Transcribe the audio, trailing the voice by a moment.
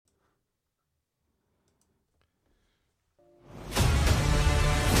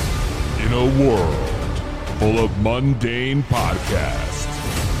world full of mundane podcasts,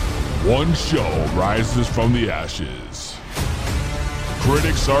 one show rises from the ashes.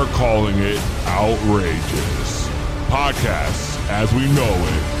 Critics are calling it outrageous. Podcasts, as we know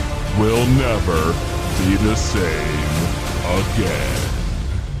it, will never be the same again.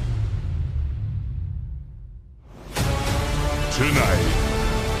 Tonight,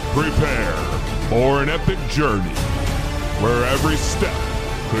 prepare for an epic journey where every step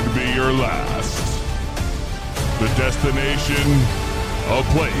could be your last. The destination, a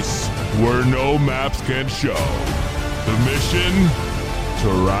place where no maps can show. The mission, to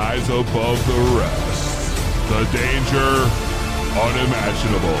rise above the rest. The danger,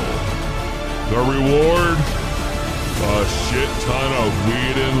 unimaginable. The reward, a shit ton of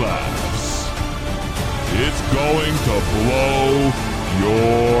weed and laughs. It's going to blow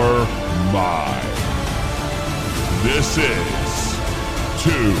your mind. This is 2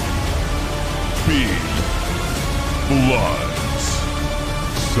 Big Bloods.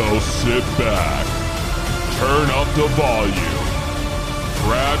 So sit back, turn up the volume,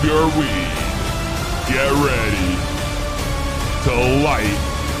 grab your weed, get ready to light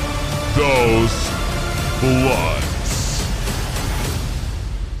those bloods.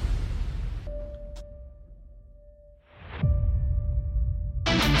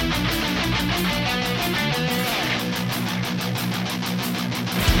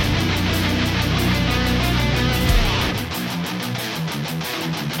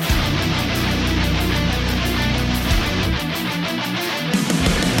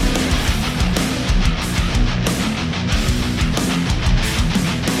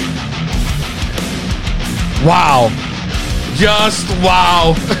 Wow. Just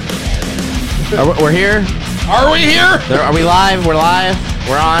wow. We're here? Are we here? Are we live? We're live?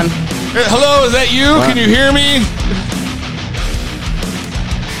 We're on? Hello, is that you? Can you hear me?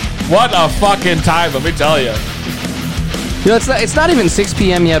 What a fucking time, let me tell you. You know, it's not even 6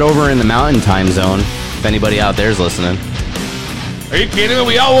 p.m. yet over in the mountain time zone, if anybody out there is listening. Are you kidding me?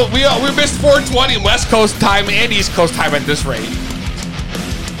 We missed 4:20 West Coast time and East Coast time at this rate.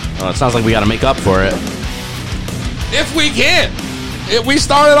 Well, it sounds like we got to make up for it. If we can. We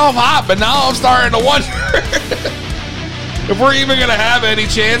started off hot, but now I'm starting to wonder if we're even going to have any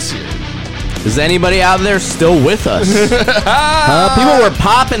chance here. Is anybody out there still with us? People were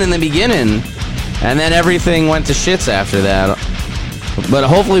popping in the beginning, and then everything went to shits after that. But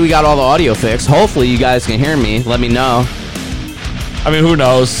hopefully we got all the audio fixed. Hopefully you guys can hear me. Let me know. I mean, who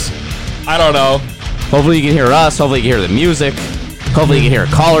knows? I don't know. Hopefully you can hear us. Hopefully you can hear the music. Hopefully you can hear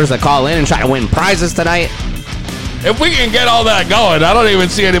callers that call in and try to win prizes tonight. If we can get all that going, I don't even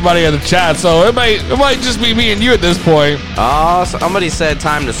see anybody in the chat, so it might just be me and you at this point. Oh, somebody said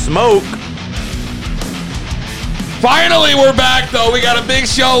time to smoke. Finally, we're back, though. We got a big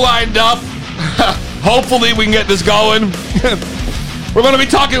show lined up. Hopefully, we can get this going. We're going to be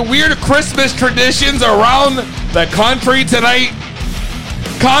talking weird Christmas traditions around the country tonight.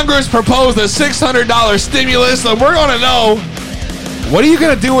 Congress proposed a $600 stimulus, and we're going to know, what are you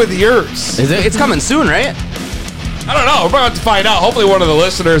going to do with yours? It's coming soon, right? I don't know. We're about to find out. Hopefully one of the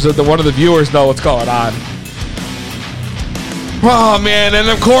listeners or one of the viewers know what's going on. Oh, man. And,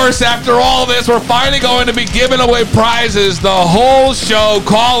 of course, after all this, we're finally going to be giving away prizes the whole show.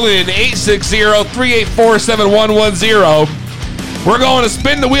 Call in 860-384-7110. We're going to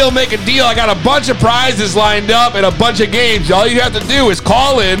spin the wheel, make a deal. I got a bunch of prizes lined up and a bunch of games. All you have to do is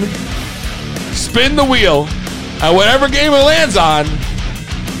call in, spin the wheel, and whatever game it lands on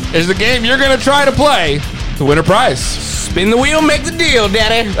is the game you're going to try to play to win a prize. Spin the wheel, make the deal,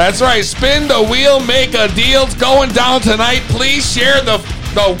 daddy. That's right. Spin the wheel, make a deal. It's going down tonight. Please share the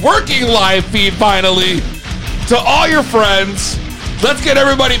working live feed finally to all your friends. Let's get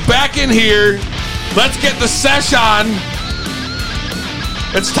everybody back in here. Let's get the sesh on.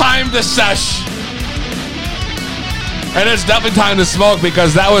 It's time to sesh. And it's definitely time to smoke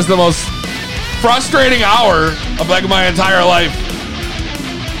because that was the most frustrating hour of like my entire life.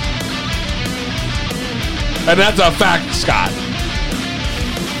 And that's a fact, Scott.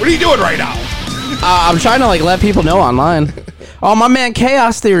 What are you doing right now? I'm trying to let people know online. Oh, my man,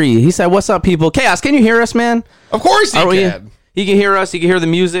 Chaos Theory. He said, "What's up, people?" Chaos, can you hear us, man? Of course he can. He can hear us. He can hear the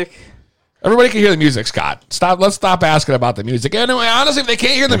music. Everybody can hear the music, Scott. Let's stop asking about the music. Anyway, honestly, if they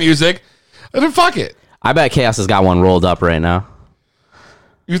can't hear the music, then fuck it. I bet Chaos has got one rolled up right now.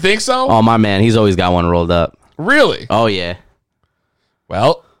 You think so? Oh, my man, he's always got one rolled up. Really? Oh, yeah.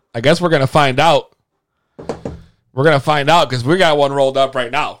 Well, I guess we're going to find out. We're going to find out because we got one rolled up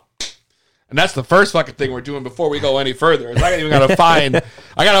right now. And that's the first fucking thing we're doing before we go any further. Is I even gotta find.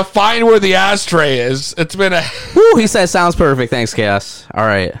 I gotta find where the ashtray is. It's been a. Woo, he says sounds perfect. Thanks, Chaos. All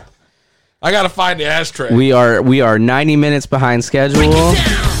right. I gotta find the ashtray. We are 90 minutes behind schedule. I'm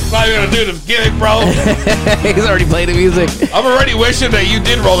not even gonna do this gimmick, bro. He's already played the music. I'm already wishing that you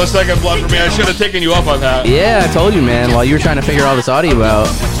did roll the second blunt for me. I should have taken you up on that. Yeah, I told you, man, while you were trying to figure all this audio out.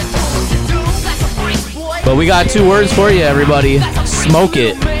 But we got 2 words for you, everybody. Smoke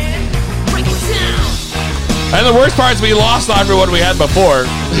it. And the worst part is we lost everyone we had before.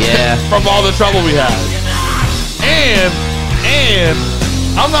 Yeah. From all the trouble we had. And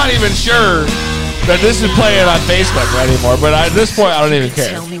I'm not even sure that this is playing on Facebook anymore, but at this point, I don't even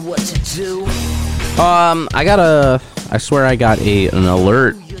care. I swear I got an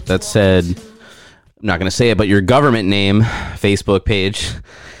alert that said, I'm not going to say it, but your government name Facebook page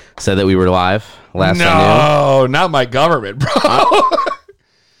said that we were live last I knew. No, not my government, bro.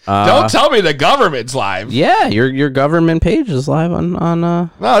 Don't tell me the government's live. Yeah, your government page is live on No,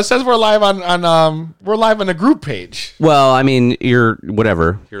 it says we're live on we're live on the group page. Well, I mean, you're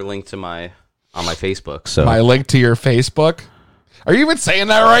linked to on my Facebook. So my link to your Facebook. Are you even saying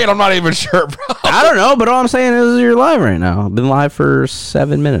that right? I'm not even sure, bro. I don't know, but all I'm saying is you're live right now. I've been live for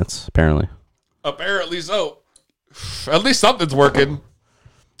 7 minutes, apparently. Apparently so. At least something's working.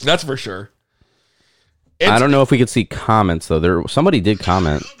 That's for sure. I don't know if we could see comments though. Somebody did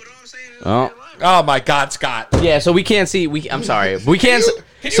comment. Oh my God, Scott. Yeah, so we can't see. I'm sorry, we can't.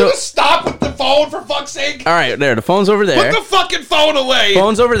 Can you just stop with the phone for fuck's sake? All right, there. The phone's over there. Put the fucking phone away.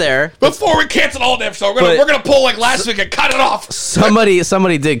 Phone's over there. Before we cancel all the episode, we're gonna pull like last week and cut it off.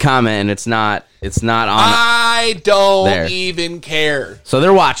 Somebody did comment, and it's not on. I don't even care. So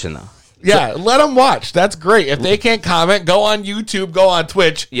they're watching though. Yeah, let them watch. That's great. If they can't comment, go on YouTube, go on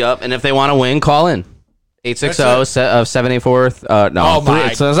Twitch. Yep, and if they want to win, call in. 860-784. No, oh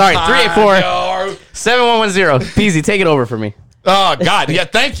my sorry, 384-7110. Peasy, take it over for me. Oh God, yeah,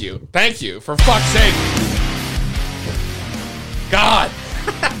 thank you, for fuck's sake. God,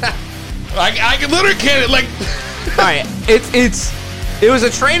 I can literally can't like. All right, it was a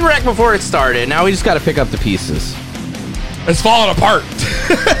train wreck before it started. Now we just got to pick up the pieces. It's falling apart.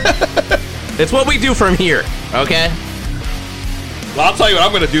 It's what we do from here, okay? Well, I'll tell you what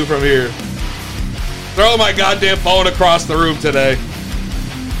I'm gonna do from here. Throw my goddamn phone across the room today.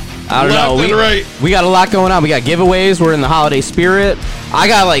 I don't know. We got a lot going on. We got giveaways. We're in the holiday spirit. I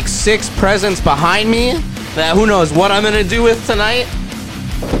got like 6 presents behind me that who knows what I'm going to do with tonight.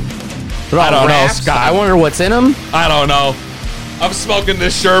 I don't know, Scott. I wonder what's in them. I don't know. I'm smoking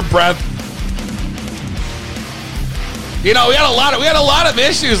this sure breath. You know, we had a lot of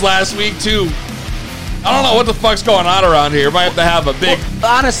issues last week too. I don't know what the fuck's going on around here. Might have to have a big...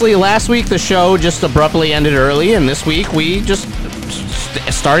 Well, honestly, last week the show just abruptly ended early, and this week we just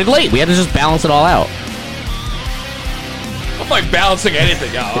started late. We had to just balance it all out. I'm like balancing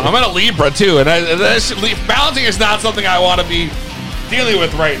anything out. I'm in a Libra too, and balancing is not something I want to be dealing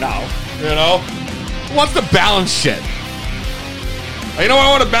with right now. You know? Who wants to balance shit? You know what I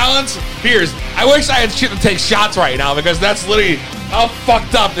want to balance? Beers. I wish I had shit to take shots right now, because that's literally how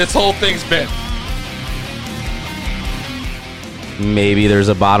fucked up this whole thing's been. Maybe there's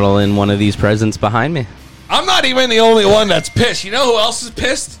a bottle in one of these presents behind me. I'm not even the only one that's pissed. You know who else is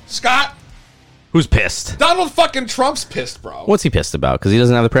pissed, Scott? Who's pissed? Donald fucking Trump's pissed, bro. What's he pissed about? Because he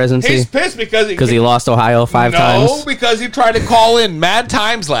doesn't have the presidency? He's pissed because he lost Ohio 5 times? No, because he tried to call in mad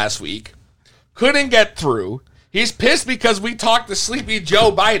times last week. Couldn't get through. He's pissed because we talked to Sleepy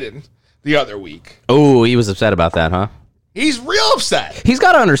Joe Biden the other week. Oh, he was upset about that, huh? He's real upset. He's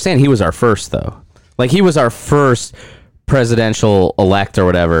got to understand he was our first, though. Like, he was our first presidential elect or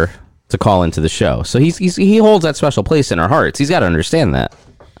whatever to call into the show. So he holds that special place in our hearts. He's got to understand that.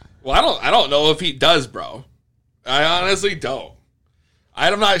 Well, I don't know if he does, bro. I honestly don't.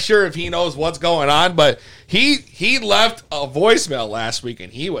 I'm not sure if he knows what's going on, but he left a voicemail last week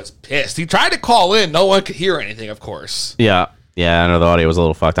and he was pissed. He tried to call in. No one could hear anything, of course. Yeah, I know the audio was a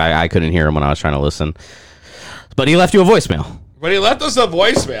little fucked. I couldn't hear him when I was trying to listen. But he left you a voicemail. But he left us a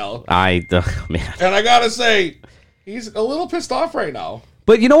voicemail. Man. And I gotta say, he's a little pissed off right now.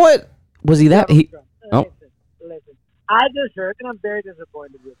 But you know what? Was he that? Listen. I just heard, and I'm very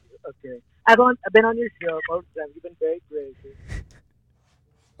disappointed with you. Okay, I've been on your show most of the time. You've been very gracious.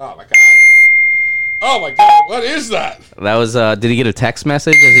 Oh my god! Oh my god! What is that? That was. Did he get a text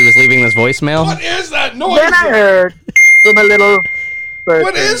message as he was leaving this voicemail? What is that noise? Then I heard from a little person.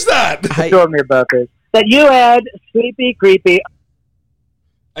 What is that? Who told me about this? That you had sleepy, creepy.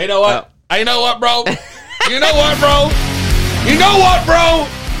 You know what? You know what, bro? You know what, bro? You know what, bro?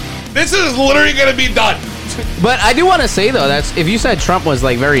 This is literally gonna be done. But I do want to say though, that's if you said Trump was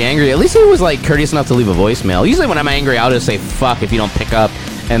like very angry, at least he was like courteous enough to leave a voicemail. Usually when I'm angry, I'll just say fuck if you don't pick up,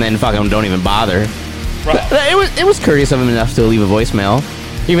 and then fucking don't even bother. Right. It was courteous of him enough to leave a voicemail.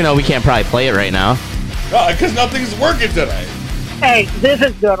 Even though we can't probably play it right now. Because nothing's working today. Hey, this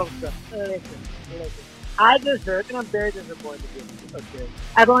is Donald Trump. Listen. I just heard, and I'm very disappointed in you. Okay.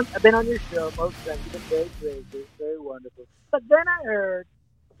 I've been on your show most times. You've been very gracious, very wonderful. But then I heard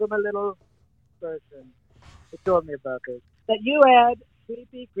from a little person who told me about this that you had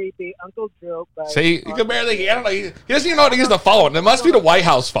creepy Uncle Joe. See, you can barely. I don't know. He doesn't even know how to use the phone. It must be the White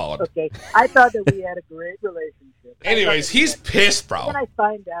House phone. Okay. I thought that we had a great relationship. Anyways, he's pissed, bro. Then I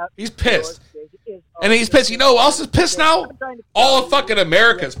find out he's pissed. And he's pissed. You know who else is pissed now? All of fucking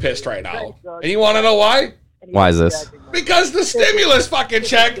America's pissed right now. And you want to know why? Why is this? Because the stimulus fucking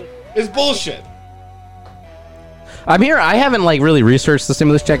check is bullshit. I'm here. I haven't like really researched the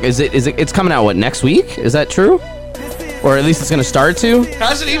stimulus check. It's coming out what, next week? Is that true? Or at least it's going to start to?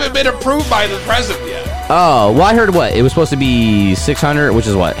 Hasn't even been approved by the president yet. Oh, well, I heard what? It was supposed to be 600, which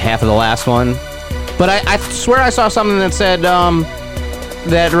is what, half of the last one? But I swear I saw something that said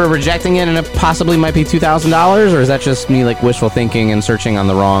that we're rejecting it and it possibly might be $2,000, or is that just me like wishful thinking and searching on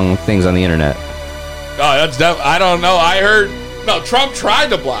the wrong things on the internet? Oh, I don't know. I heard... No, Trump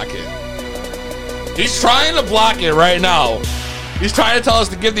tried to block it. He's trying to block it right now. He's trying to tell us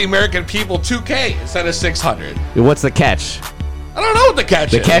to give the American people $2,000 instead of $600. What's the catch? I don't know what the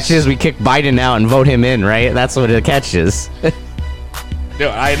catch is. The catch is we kick Biden out and vote him in, right? That's what the catch is. Dude,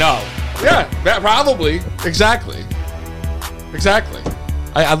 I know. Yeah, probably. Exactly.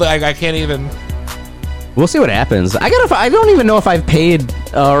 I can't even... We'll see what happens. I don't even know if I've paid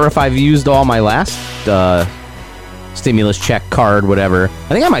or if I've used all my last stimulus check card, whatever. I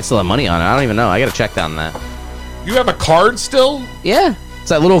think I might still have money on it. I don't even know. I gotta check on that. You have a card still? Yeah. It's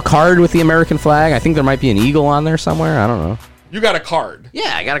that little card with the American flag. I think there might be an eagle on there somewhere. I don't know. You got a card?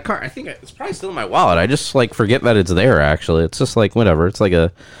 Yeah, I got a card. I think it's probably still in my wallet. I just like forget that it's there, actually. It's just like whatever. It's like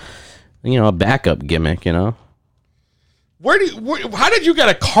a backup gimmick, you know? How did you get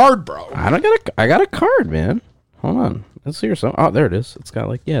a card, bro? I got a card, man. Hold on. Let's see or something. Oh, there it is. It's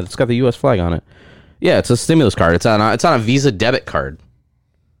got it's got the US flag on it. Yeah, it's a stimulus card. It's on a Visa debit card.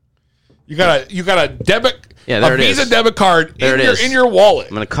 You got a debit. Yeah, there it is. A Visa debit card in your wallet.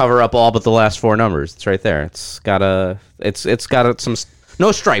 I'm gonna cover up all but the last four numbers. It's right there. It's got some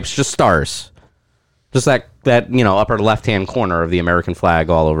no stripes, just stars. Just that upper left hand corner of the American flag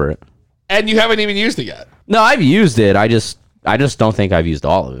all over it. And you haven't even used it yet. No, I've used it. I just don't think I've used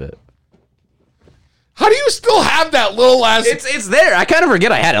all of it. How do you still have that little ass? It's there. I kind of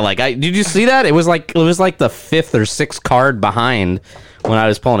forget I had it. Did you see that? It was like the fifth or sixth card behind when I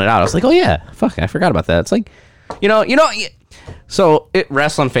was pulling it out. I was like, oh yeah, fuck, I forgot about that. It's like, so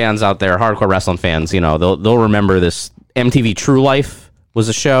wrestling fans out there, hardcore wrestling fans, they'll remember this. MTV True Life was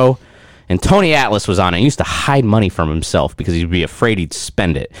a show, and Tony Atlas was on it. He used to hide money from himself because he'd be afraid he'd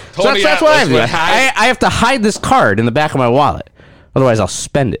spend it. So that's what I do. I have to hide this card in the back of my wallet, otherwise I'll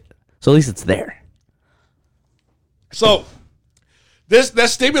spend it. So at least it's there. So that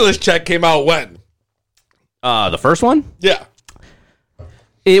stimulus check came out when? The first one? Yeah.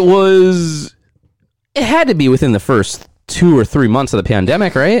 It had to be within the first 2 or 3 months of the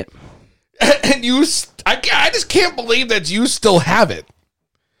pandemic, right? And I just can't believe that you still have it.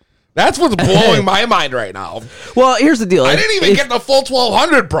 That's what's blowing my mind right now. Well, here's the deal. I didn't even get the full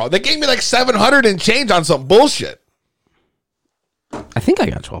 1,200, bro. They gave me like 700 and change on some bullshit. I think I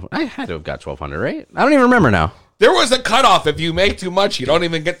got 1,200. I had to have got 1,200, right? I don't even remember now. There was a cutoff. If you make too much, you don't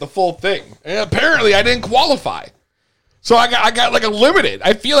even get the full thing. And apparently, I didn't qualify. So I got like a limited.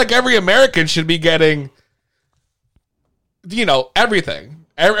 I feel like every American should be getting, everything.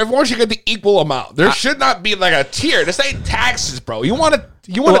 Everyone should get the equal amount. There should not be like a tier. This ain't taxes, bro. You want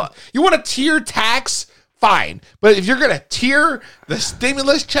a tier tax? Fine. But if you're going to tier the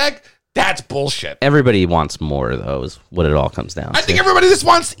stimulus check, that's bullshit. Everybody wants more, though, is what it all comes down to. I think everybody just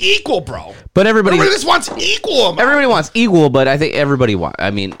wants equal, bro. But everybody just wants equal amount. Everybody wants equal, but I think everybody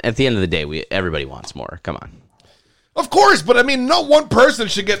at the end of the day, everybody wants more. Come on. Of course, but no one person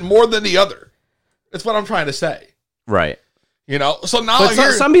should get more than the other. That's what I'm trying to say. Right. So now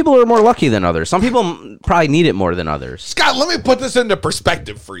some people are more lucky than others. Some people probably need it more than others. Scott, let me put this into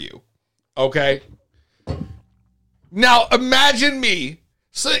perspective for you. Okay? Now, imagine me.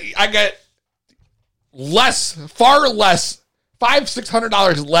 So I get far less,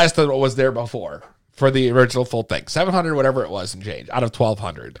 $500-$600 less than what was there before for the original full thing. $700, whatever it was, and change out of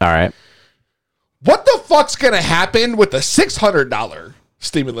 $1,200. All right. What the fuck's going to happen with the $600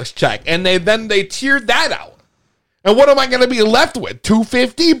 stimulus check? And they tiered that out. And what am I going to be left with?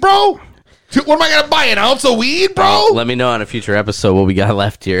 $250, bro? What am I going to buy? An ounce of weed, bro? Let me know on a future episode what we got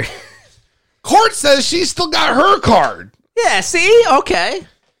left here. Court says she's still got her card. Yeah, see? Okay.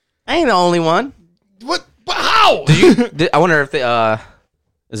 I ain't the only one. What? But how? I wonder if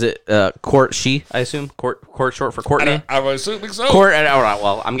Is it Court She? I assume Court short for Courtney. I was assuming so. Court. All right.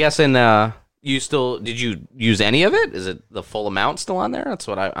 Well, I'm guessing. Did you use any of it? Is it the full amount still on there? That's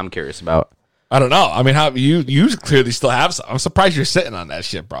what I'm curious about. I don't know. I mean, how you clearly still have some. I'm surprised you're sitting on that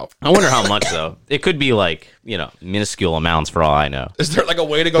shit, bro. I wonder how much though. It could be like minuscule amounts for all I know. Is there like a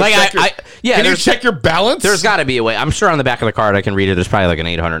way to go Like, check can you check your balance? There's got to be a way. I'm sure on the back of the card I can read it. There's probably like an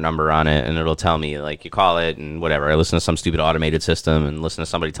 800 number on it, and it'll tell me like you call it and whatever. I listen to some stupid automated system and listen to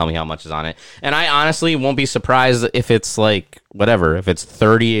somebody tell me how much is on it. And I honestly won't be surprised if it's like whatever, if it's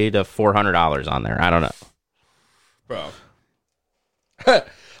 $38 to $400 on there. I don't know, bro.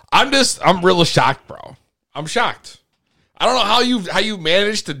 I'm real shocked, bro. I'm shocked. I don't know how you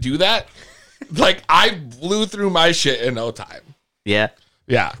managed to do that. Like, I blew through my shit in no time. Yeah.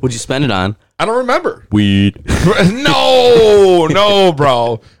 What'd you spend it on? I don't remember. Weed. No,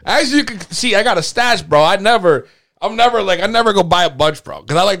 bro. As you can see, I got a stash, bro. I never go buy a bunch, bro,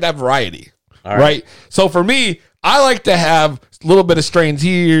 because I like that variety. All right. So for me, I like to have a little bit of strains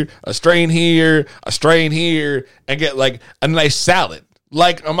here, a strain here, a strain here, and get like a nice salad.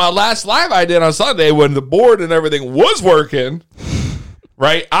 Like on my last live I did on Sunday when the board and everything was working,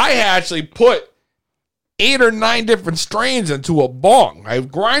 right? I actually put 8 or 9 different strains into a bong. I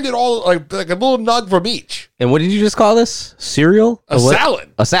grinded all like a little nug from each. And what did you just call this? Cereal? A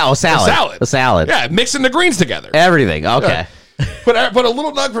salad. A salad. Yeah, mixing the greens together. Everything. Okay. Yeah. Put a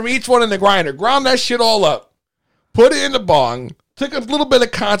little nug from each one in the grinder. Ground that shit all up. Put it in the bong. Took a little bit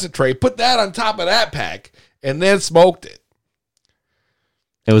of concentrate. Put that on top of that pack. And then smoked it.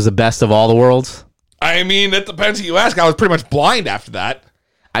 It was the best of all the worlds? I mean, it depends who you ask. I was pretty much blind after that.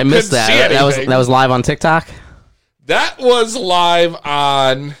 I missed that. That was live on TikTok? That was live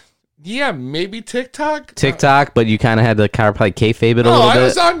on, maybe TikTok. But you kind of had to probably kayfabe it a little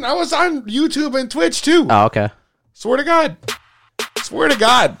bit. I was on YouTube and Twitch too. Oh, okay. Swear to God.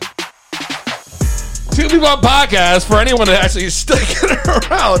 Two People on Podcast, for anyone that actually is sticking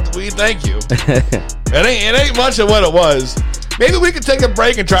around, we thank you. It ain't much of what it was. Maybe we could take a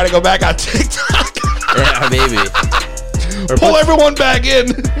break and try to go back on TikTok. Yeah, maybe. Pull everyone back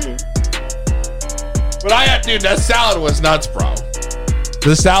in. But dude, that salad was nuts, bro.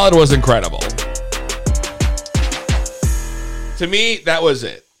 The salad was incredible. To me, that was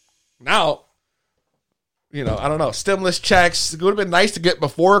it. Now, I don't know. Stimulus checks. It would have been nice to get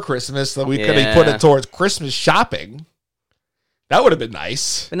before Christmas so we could have put it towards Christmas shopping. That would have been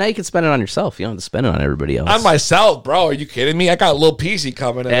nice. But now you can spend it on yourself. You don't have to spend it on everybody else. On myself, bro. Are you kidding me? I got a little peasy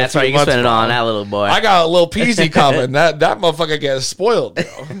coming in. That's right. You can spend it on that little boy. I got a little peasy coming. That motherfucker gets spoiled,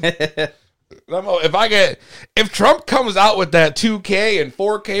 bro. If Trump comes out with that 2K and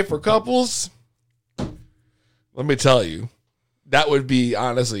 4K for couples, let me tell you, that would be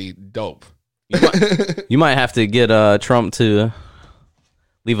honestly dope. You might have to get Trump to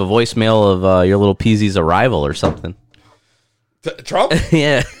leave a voicemail of your little peasy's arrival or something. Trump?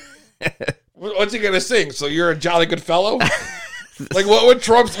 Yeah. What's he gonna sing? So you're a jolly good fellow? Like what would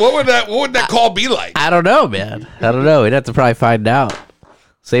that call be like? I don't know, man. I don't know. We'd have to probably find out.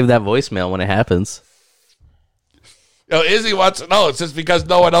 Save that voicemail when it happens. Izzy wants to know. It's just because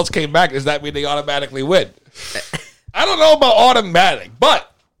no one else came back. Does that mean they automatically win? I don't know about automatic,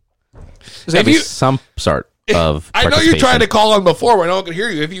 but if you some sort of I know you tried to call in before when no one could hear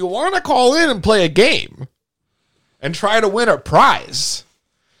you. If you want to call in and play a game and try to win a prize,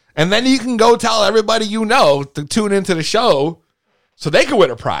 and then you can go tell everybody you know to tune into the show so they can win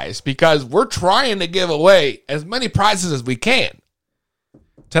a prize, because we're trying to give away as many prizes as we can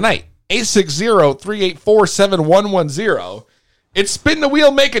tonight. 860-384-7110. It's Spin the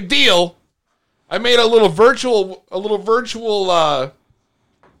Wheel, Make a Deal. I made a little virtual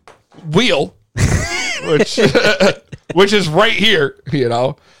wheel, which is right here,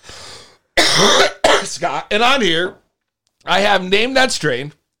 Scott. And on here, I have named that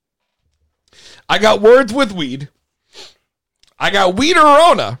strain. I got words with weed. I got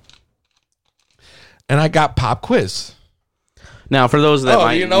Weed-a-Rona. And I got Pop Quiz. Now, for those that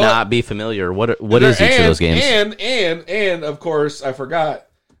might not be familiar, what is each of those games? And of course, I forgot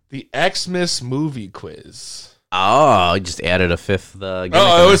the Xmas movie quiz. Oh, I just added a fifth gimmick.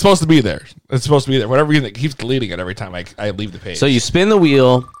 Oh, it was supposed to be there. It's supposed to be there. Whatever you think, keeps deleting it every time I leave the page. So you spin the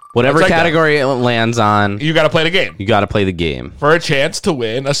wheel, whatever category it lands on. You got to play the game. You got to play the game. For a chance to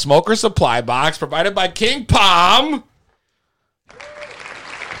win a smoker supply box provided by King Palm.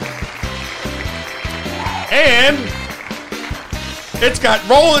 And it's got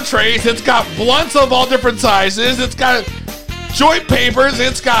rolling trays. It's got blunts of all different sizes. It's got joint papers.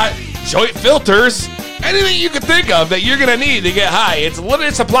 It's got joint filters. Anything you can think of that you're going to need to get high. It's a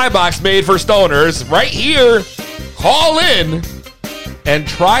limited supply box made for stoners right here. Call in and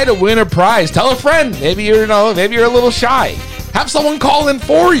try to win a prize. Tell a friend. Maybe you're a little shy. Have someone call in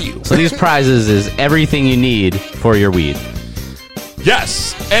for you. So these prizes is everything you need for your weed.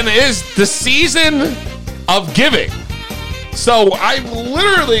 Yes, and it is the season of giving. So I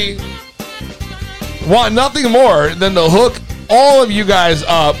literally want nothing more than to hook all of you guys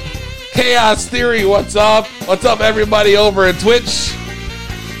up. Chaos Theory, what's up? What's up, everybody over at Twitch?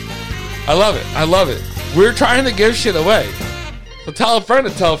 I love it. I love it. We're trying to give shit away. So tell a friend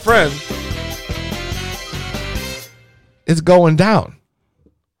to tell a friend. It's going down.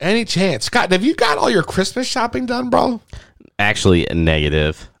 Any chance? Scott, have you got all your Christmas shopping done, bro? Actually, a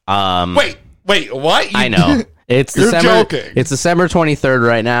negative. Wait, what? I know. It's You're December, joking. It's December 23rd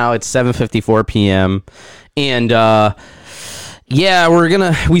right now. It's 7:54 p.m. And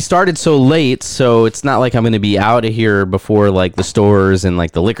we started so late, so it's not like I'm gonna be out of here before like the stores and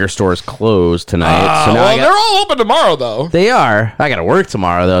like the liquor stores close tonight. So now they're all open tomorrow, though. they are. I gotta work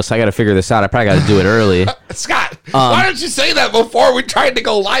tomorrow though, so I gotta figure this out. I probably gotta do it early. Scott, why don't you say that before we tried to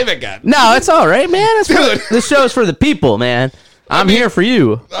go live again? No, it's all right, man. The show's for the people, man. I'm here for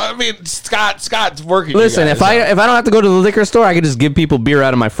you. I mean, Scott's working. Listen, if I don't have to go to the liquor store, I can just give people beer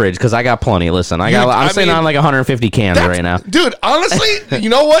out of my fridge because I got plenty. Listen, I'm sitting on like 150 cans right now. Dude, honestly, you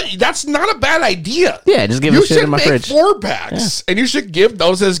know what? That's not a bad idea. Yeah, just give a shit in my fridge. You should make 4-packs, and you should give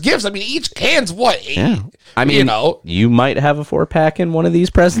those as gifts. I mean, each can's what, 8? Yeah. I mean, you might have a 4-pack in one of these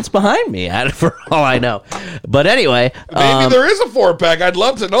presents behind me, for all I know. But anyway, maybe there is a 4-pack. I'd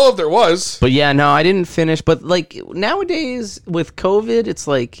love to know if there was. But yeah, no, I didn't finish. But like nowadays with COVID, it's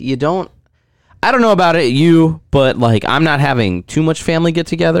like I don't know about but like I'm not having too much family get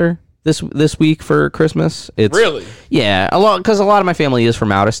together this week for Christmas. It's really, yeah, because a lot of my family is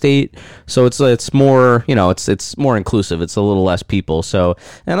from out of state, so it's more it's more inclusive. It's a little less people. So,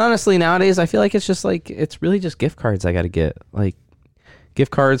 and honestly, nowadays I feel like it's just like it's really just gift cards I got to get, like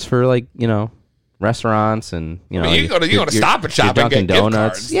gift cards for like restaurants and you go to Stop and Shop and Dunkin' get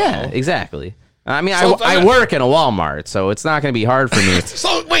Donuts. gift cards, yeah, exactly. I mean, I work in a Walmart, so it's not going to be hard for me.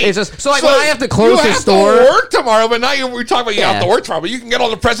 So wait, it's just when I have to close the store. You have to work tomorrow, but now we're talking about you have to work tomorrow, but you can get all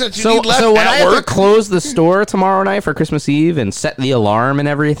the presents you need left So when at I work. have to close the store tomorrow night for Christmas Eve and set the alarm and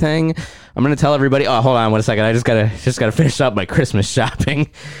everything, I'm going to tell everybody. Oh, hold on 1 second. I just gotta finish up my Christmas shopping.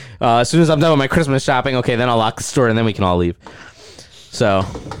 As soon as I'm done with my Christmas shopping, okay, then I'll lock the store and then we can all leave. So,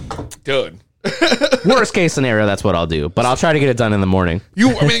 dude. Worst case scenario, that's what I'll do. But I'll try to get it done in the morning. You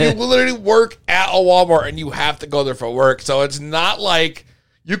literally work at a Walmart and you have to go there for work. So it's not like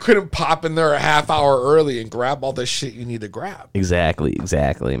you couldn't pop in there a half hour early and grab all the shit you need to grab. Exactly,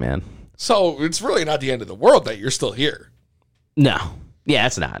 man. So it's really not the end of the world that you're still here. No. Yeah,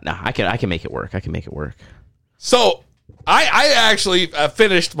 it's not. No, I can make it work. So I actually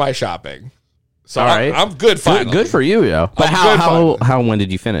finished my shopping. So all right. I'm good finally. Good for you, yo. But how when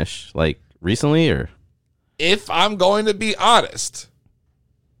did you finish? Like recently or? If I'm going to be honest,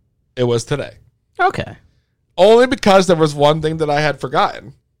 it was today. Okay. Only because there was one thing that I had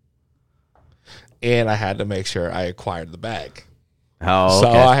forgotten. And I had to make sure I acquired the bag. Oh,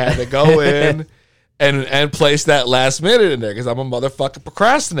 okay. So I had to go in and place that last minute in there because I'm a motherfucking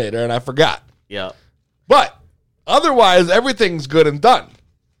procrastinator and I forgot. Yeah. But otherwise, everything's good and done.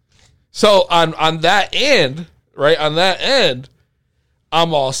 So on that end, right,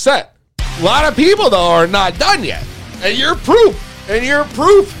 I'm all set. A lot of people, though, are not done yet. And you're proof.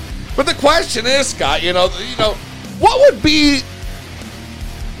 But the question is, Scott, what would be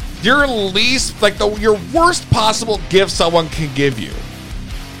your least, your worst possible gift someone can give you?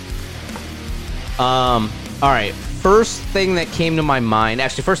 All right. First thing that came to my mind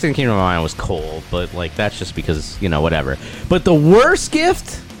was coal, but that's just because, whatever. But the worst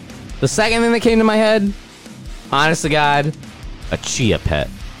gift, the second thing that came to my head, honest to God, a chia pet.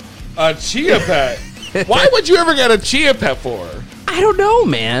 A chia pet? Why would you ever get a chia pet for? I don't know,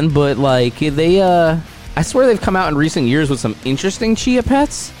 man, but I swear they've come out in recent years with some interesting chia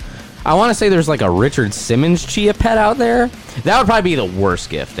pets. I want to say there's a Richard Simmons chia pet out there. That would probably be the worst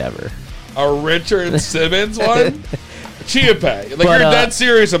gift ever. A Richard Simmons one? Chia pet. You're dead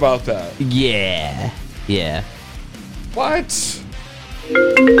serious about that. Yeah. What?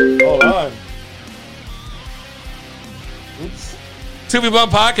 Hold on. Oops. 2B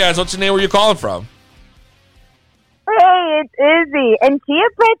Blunt Podcast. What's your name? Where you calling from? Hey, it's Izzy. And chia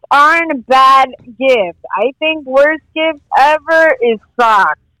pets aren't a bad gift. I think worst gift ever is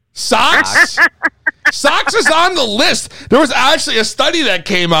socks. Socks? Socks is on the list. There was actually a study that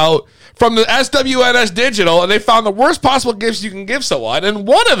came out from the SWNS Digital, and they found the worst possible gifts you can give someone. And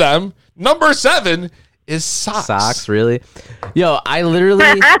one of them, number 7, is socks. Socks, really? Yo, I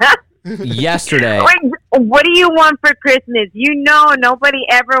literally yesterday. what do you want for Christmas? You know nobody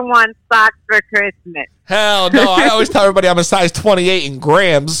ever wants socks for Christmas. Hell no. I always tell everybody I'm a size 28 in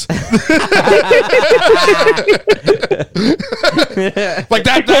grams. Like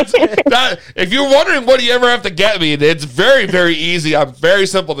that. If you're wondering what do you ever have to get me, it's very, very easy. I'm very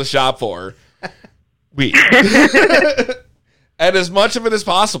simple to shop for. Weed. And as much of it as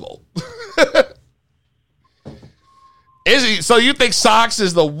possible. Izzy, so you think socks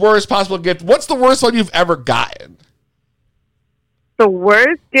is the worst possible gift? What's the worst one you've ever gotten? The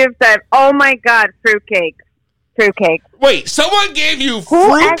worst gift oh my God, fruitcake. Fruitcake. Wait, someone gave you Who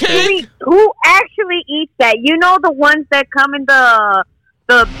fruitcake? actually eats that? You know the ones that come in the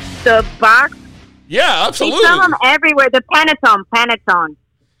box? Yeah, absolutely. They sell them everywhere. The Panettone.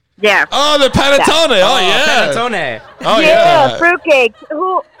 Yeah. Oh, the panettone. Oh, yeah. Panettone. Oh, yeah, yeah. fruitcake.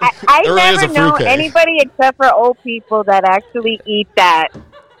 I There really is never a know fruitcake. anybody except for old people that actually eat that.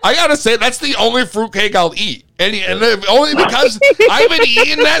 I gotta say, that's the only fruitcake I'll eat. And only because I've been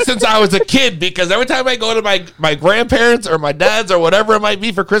eating that since I was a kid. Because every time I go to my grandparents or my dad's or whatever it might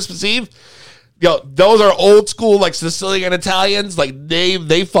be for Christmas Eve, those are old school, like Sicilian Italians. Like,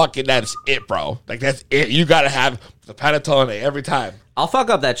 they fucking, that's it, bro. Like, that's it. You gotta have the panettone every time. I'll fuck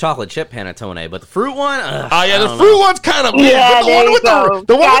up that chocolate chip panettone, but the fruit one. Oh yeah, the fruit one's kind of weird. Yeah, But there you go.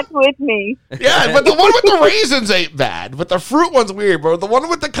 the one That's with me. yeah, but the one with the raisins ain't bad. But the fruit one's weird, bro. The one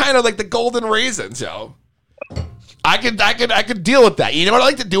with the kind of like the golden raisins, yo. I could deal with that. You know what I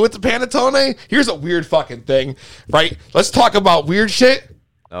like to do with the panettone? Here's a weird fucking thing, right? Let's talk about weird shit.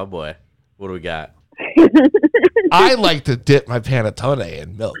 Oh boy, what do we got? I like to dip my panettone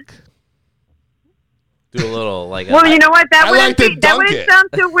in milk. Do a little like. Well, you know what? That I wouldn't like to dunk wouldn't it. sound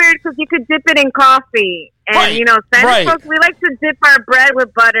too weird because you could dip it in coffee. And, Right, Spanish right. folks, we like to dip our bread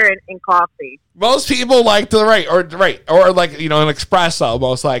with butter in coffee. Most people like to or like an espresso,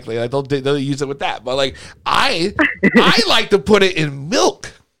 most likely. Like they'll use it with that. But like I like to put it in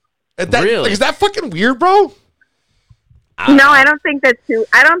milk. Really? Like, is that fucking weird, bro? No, I don't think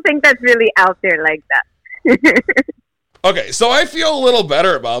that's really out there like that. Okay, so I feel a little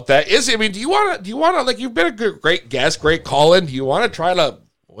better about that. Do you want to like, you've been a great guest, great call-in. Do you want to try to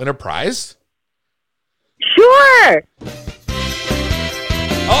win a prize? Sure.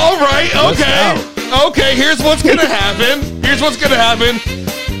 All right, okay. Okay, here's what's going to happen.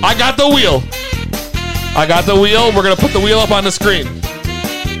 I got the wheel. We're going to put the wheel up on the screen.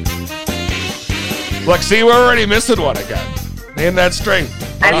 Look, see, we're already missing one again. Name that string.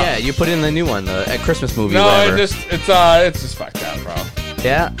 Yeah, you put in the new one, the Christmas movie. No, whatever. it's just fucked out, bro.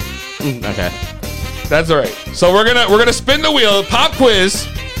 Yeah. Okay. That's all right. So we're gonna spin the wheel. Pop quiz,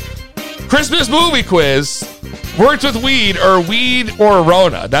 Christmas movie quiz. Works with weed or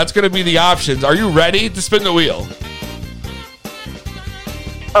Rona. That's gonna be the options. Are you ready to spin the wheel?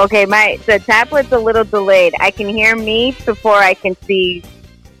 Okay, the tablet's a little delayed. I can hear me before I can see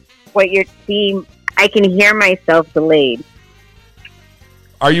what you're seeing. I can hear myself delayed.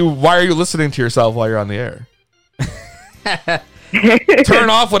 Why are you listening to yourself while you're on the air? Turn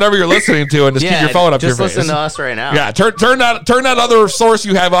off whatever you're listening to and just keep your phone up your face. Just listen to us right now. Yeah, turn that other source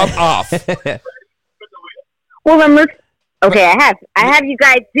you have up off. Well, okay, I have you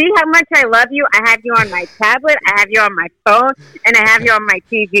guys. See how much I love you? I have you on my tablet, I have you on my phone, and I have you on my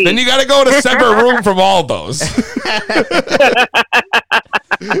TV. Then you got to go to a separate room from all of those.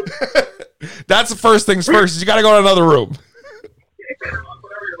 That's the first things first. Is you got to go to another room.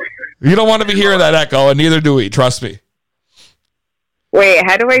 You don't want to be hearing that echo, and neither do we. Trust me. Wait,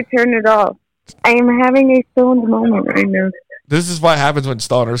 how do I turn it off? I am having a stoned moment right now. This is what happens when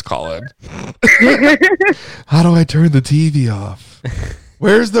stoners call in. How do I turn the TV off?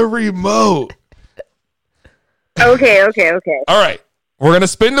 Where's the remote? Okay. All right. We're going to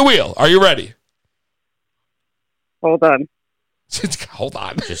spin the wheel. Are you ready? Hold on. Hold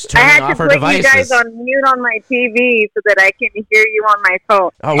on. Just I turning had to off our put devices. you guys on mute on my TV so that I can hear you on my phone.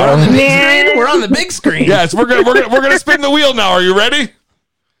 Oh, we're on the big Man. screen. We're on the big screen. Yes, we're gonna spin the wheel now. Are you ready?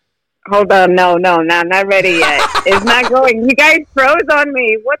 Hold on. No, I'm not ready yet. It's not going. You guys froze on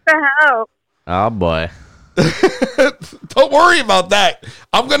me. What the hell? Oh boy. Don't worry about that.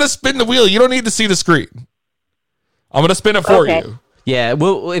 I'm gonna spin the wheel. You don't need to see the screen. I'm gonna spin it for Okay. you. Yeah.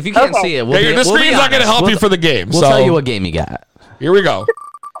 Well, if you can't see it, The screen's not gonna help you for the game. We'll so tell you what game you got. Here we go.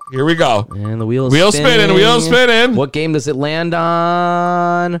 And the wheel's Wheel spinning. What game does it land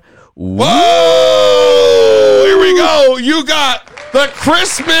on? Whoa! Here we go. You got the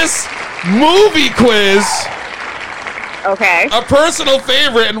Christmas movie quiz. Okay. A personal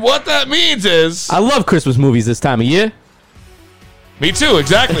favorite, and what that means is I love Christmas movies this time of year. Me too,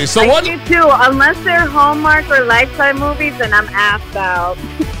 exactly. So I what? do too. Unless they're Hallmark or Lifetime movies, then I'm asked out.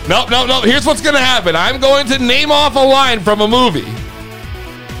 No. Here's what's going to happen. I'm going to name off a line from a movie.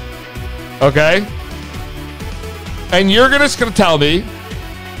 Okay? And you're just going to tell me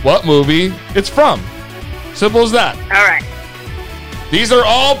what movie it's from. Simple as that. All right. These are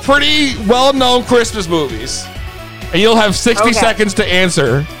all pretty well-known Christmas movies. And you'll have 60 seconds to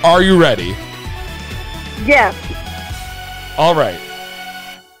answer. Are you ready? Yes. All right.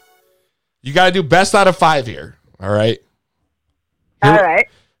 You got to do best out of 5 here. All right? All right.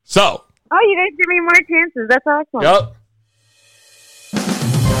 So. Oh, you guys give me more chances. That's awesome. Yep.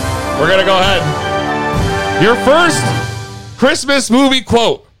 We're going to go ahead. Your first Christmas movie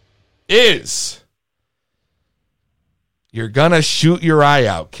quote is, "You're going to shoot your eye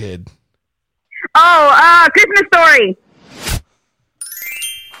out, kid." Oh, Christmas Story.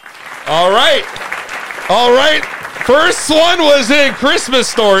 All right. First one was in Christmas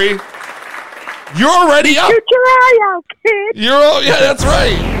Story. You're already up. Shoot your eye out, kid. Yeah, that's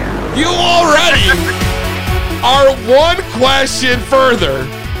right. You already are one question further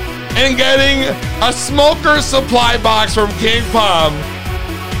in getting a smoker supply box from King Palm.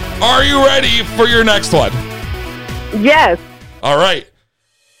 Are you ready for your next one? Yes. All right.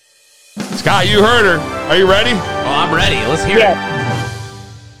 Scott, you heard her. Are you ready? Oh, I'm ready. Let's hear it.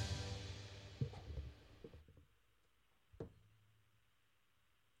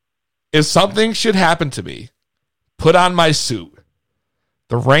 If something should happen to me, put on my suit.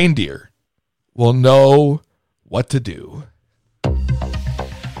 The reindeer will know what to do. I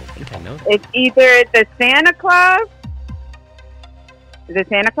think I know that. It's either the Santa Claus. Is it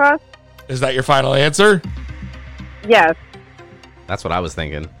Santa Claus? Is that your final answer? Yes. That's what I was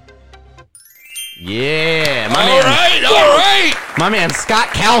thinking. Yeah, All right. My man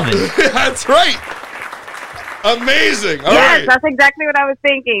Scott Calvin. That's right. Amazing. All yes, right. that's exactly what I was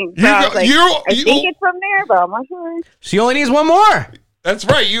thinking. So I was like, I think it's from there, but I'm not sure. She only needs one more. That's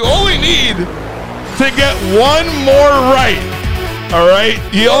right. You only need to get one more right. All right?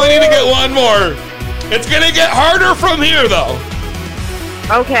 You only need to get one more. It's going to get harder from here, though.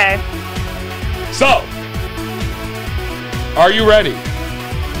 Okay. So, are you ready?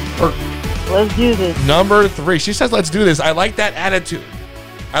 Let's do this. Number 3. She says, let's do this. I like that attitude.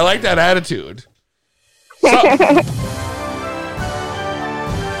 So,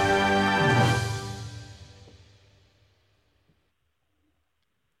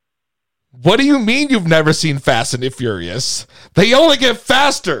 what do you mean you've never seen Fast and the Furious? They only get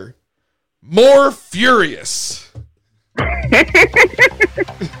faster, more furious.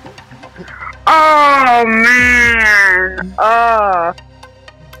 Oh, man. Oh.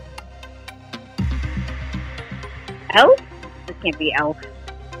 Elf? This can't be Elf.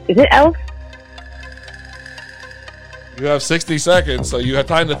 Is it Elf? You have 60 seconds, so you have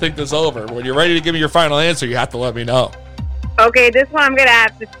time to think this over. When you're ready to give me your final answer, you have to let me know. Okay, this one I'm going to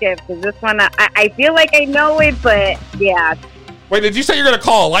have to skip, because this one, I feel like I know it, but yeah. Wait, did you say you're going to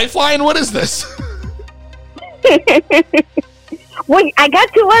call a lifeline? What is this? Wait, I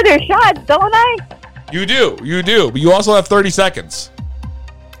got 2 other shots, don't I? You do. But you also have 30 seconds.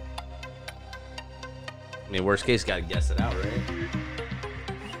 I mean, worst case, gotta guess it out, right?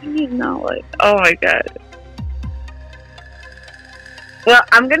 You know, like, oh my god. Well,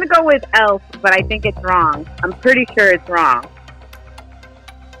 I'm gonna go with Elf, but I think it's wrong. I'm pretty sure it's wrong.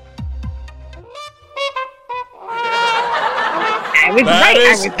 I was That right.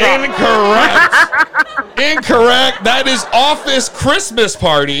 is incorrect. Incorrect. That is Office Christmas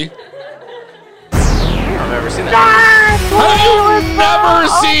Party. I've never seen that. Have you never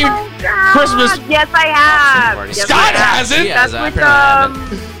seen Christmas? Yes, I have. Yes, Scott I have. hasn't. Yeah. That's I with apparently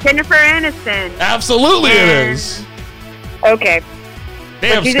haven't. Jennifer Aniston. Absolutely it is. Okay.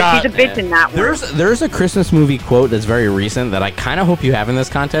 Damn, She's Scott. a bitch in that one. There's a Christmas movie quote that's very recent that I kind of hope you have in this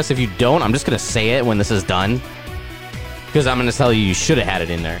contest. If you don't, I'm just gonna say it when this is done, because I'm gonna tell you should have had it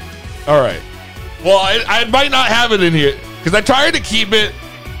in there. All right. Well, I might not have it in here because I tried to keep it,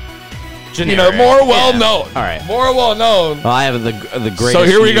 Generic. more well known. All right. More well known. Well, I have the greatest So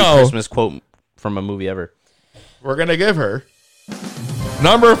here we new go. Christmas quote from a movie ever. We're gonna give her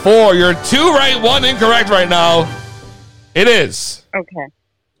number 4. You're 2 right, 1 incorrect right now. It is. Okay.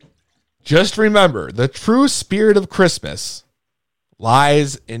 Just remember, the true spirit of Christmas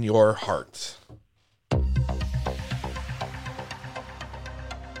lies in your heart.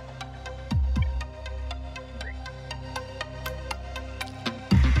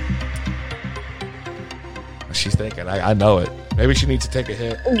 She's thinking, I know it. Maybe she needs to take a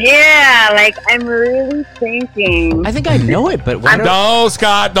hit. Yeah, like I'm really thinking. I think I know it, but why don't No,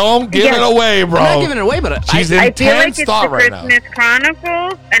 Scott, don't give it away, bro. I'm not giving it away, but She's in I feel like it's the thought right now. Christmas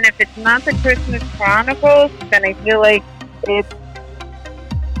Chronicles, and if it's not the Christmas Chronicles, then I feel like it's.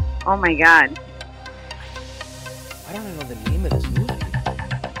 Oh my god! I don't know the name of this movie.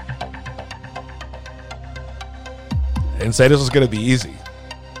 I didn't say this was going to be easy.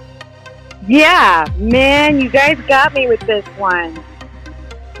 Yeah, man, you guys got me with this one.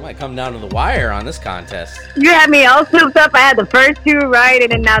 Might come down to the wire on this contest. You had me all souped up. I had the first two right,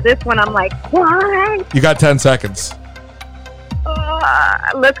 and then now this one, I'm like, what? You got 10 seconds.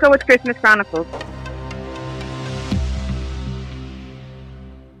 Let's go with Christmas Chronicles.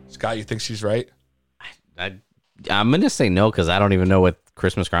 Scott, you think she's right? I'm going to say no because I don't even know what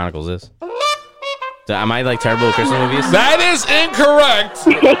Christmas Chronicles is. So am I like terrible at Christmas movies? That is incorrect.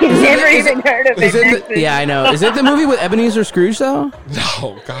 Never even heard of it. Yeah, I know. Is it the movie with Ebenezer Scrooge, though?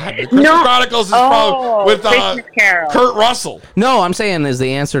 No, God. The Christmas Chronicles is from with Christmas Carol. Kurt Russell. No, I'm saying is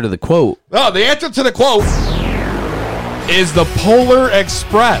the answer to the quote. No, the answer to the quote is the Polar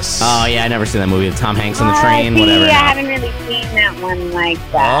Express. Oh, yeah, I never seen that movie. Tom Hanks on the train, whatever. I haven't really seen that one like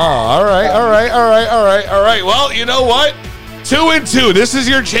Oh, that. all right. Well, you know what? 2-2. This is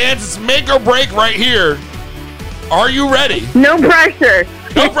your chance. It's make or break right here. Are you ready? No pressure.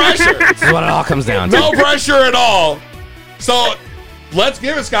 No pressure. This is what it all comes down to. No pressure at all. So, let's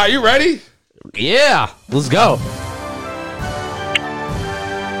give it, Scott. You ready? Yeah, let's go.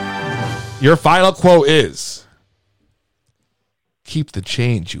 Your final quote is, "Keep the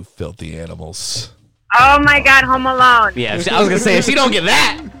change, you filthy animals." Oh my God, Home Alone. Yeah, I was going to say, if she don't get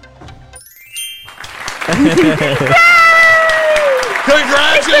that.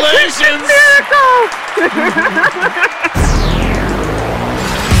 Congratulations.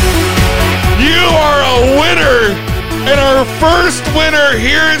 You are a winner, and our first winner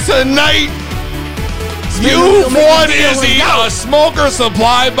here tonight. You've won, Izzy, a smoker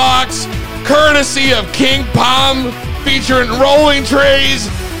supply box, courtesy of King Palm, featuring rolling trays,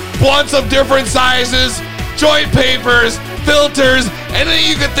 blunts of different sizes, joint papers, filters, anything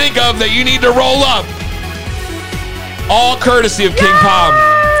you can think of that you need to roll up. All courtesy of King Palm.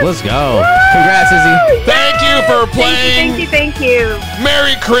 Let's go. Congrats, Izzy. Thank you for playing. Thank you.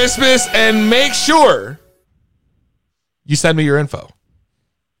 Merry Christmas, and make sure you send me your info.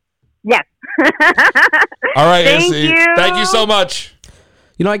 Yes. All right, Thank Izzy. you. Thank you so much.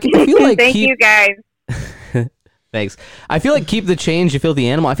 You know, I feel like Thank you guys. Thanks. I feel like keep the change, you feel the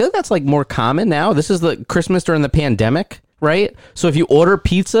animal. I feel like that's like more common now. This is the Christmas during the pandemic, right? So if you order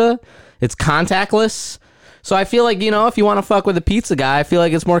pizza, it's contactless. So I feel like, you know, if you want to fuck with a pizza guy, I feel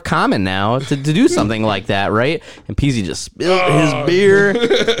like it's more common now to do something like that, right? And Peasy just spilled his beer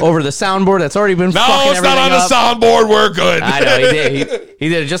over the soundboard that's already been fucking everything No, it's not on up. the soundboard. We're good. I know, he did. He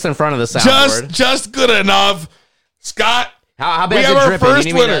did it just in front of the soundboard. Just good enough. Scott, How we bad is have it our dripping? first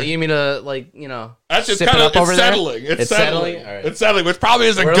You need winner. me to, like, you know, That's just sip kind it of up over there? settling. It's settling? settling. All right. It's settling, which probably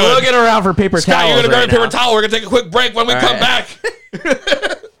isn't We're good. looking around for paper Scott, towels you're going to grab right a paper now. towel. We're going to take a quick break. When we All come right. back,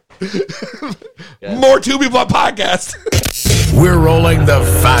 more To Be Blunt podcast. We're rolling the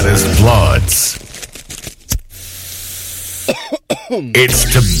fattest bloods. It's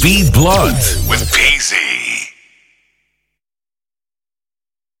To Be Blunt with Peasy.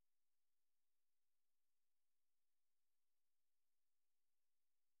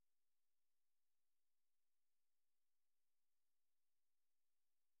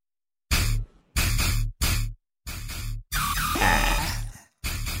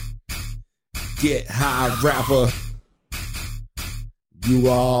 Get high, rapper. You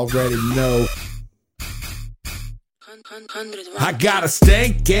already know. I got a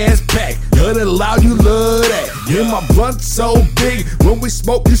stank ass pack, gonna allow you love that. Yeah, my blunt so big, when we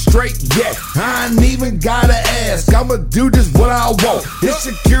smoke you straight, yeah. I ain't even gotta ask, I'ma do just what I want. If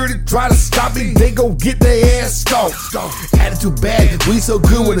security try to stop me, they gon' get their ass stomped. Attitude bad, we so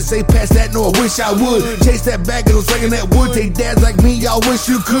good when they say pass that, no, I wish I would. Chase that bag and I'm swinging that wood. Take dads like me, y'all wish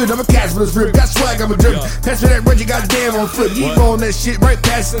you could. I'm a cash for this rip, got swag, I'm a drip. Pass me that Reggie, goddamn, on flip. You on that shit right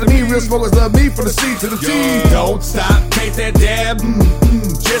past it to me. Real smokers love me from the C to the T. Don't stop, take that dab,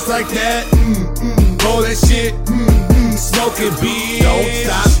 just like that. Roll that shit, smoke it, bitch. Don't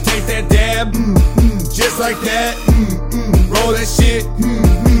stop, take that dab, just like that. Roll that shit,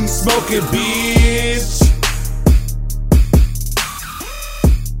 smoke it, bitch.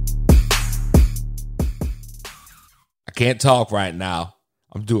 I can't talk right now.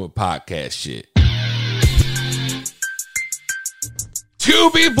 I'm doing podcast shit.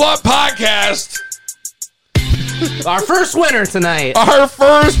 To Be Blunt podcast. Our first winner tonight. Our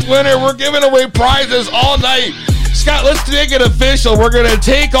first winner. We're giving away prizes all night. Scott, let's make it official. We're going to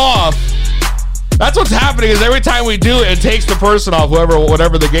take off. That's what's happening is every time we do it, it takes the person off,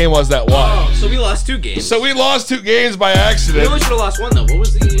 whatever the game was that won. Oh, so we lost 2 games. So we lost 2 games by We accident. only should have lost 1, though. What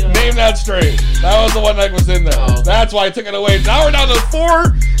was the... Name that straight. That was the one that was in there. Oh. That's why I took it away. Now we're down to 4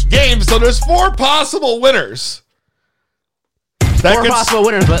 games, so there's 4 possible winners. That 4 possible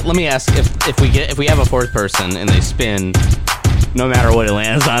winners, but let me ask, if we have a 4th person and they spin, no matter what it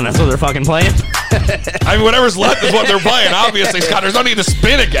lands on, that's what they're fucking playing? I mean, whatever's left is what they're playing, obviously, Scott. There's no need to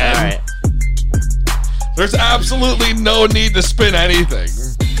spin again. All right. There's absolutely no need to spin anything.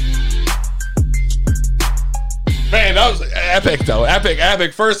 Man, that was epic, though.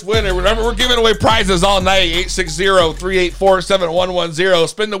 Epic. First winner. Remember, we're giving away prizes all night. 860-384-7110.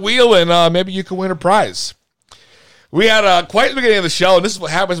 Spin the wheel, and maybe you can win a prize. We had quite the beginning of the show, and this is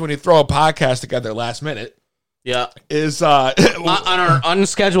what happens when you throw a podcast together last minute. Yeah. Is on our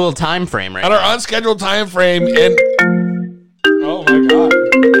unscheduled time frame, right? on our unscheduled time frame, and oh my god.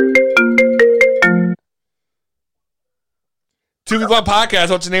 2 People on Podcast,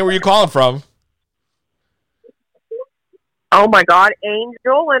 what's your name? Where you calling from? Oh my God,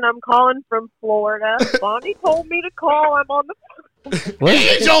 Angel, and I'm calling from Florida. Bonnie told me to call. I'm on the.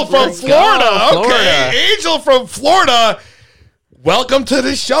 Angel from Florida. Okay, Angel from Florida. Welcome to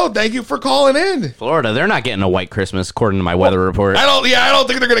the show. Thank you for calling in. Florida, they're not getting a white Christmas, according to my weather report. I don't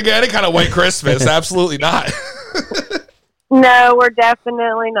think they're gonna get any kind of white Christmas. Absolutely not. No, we're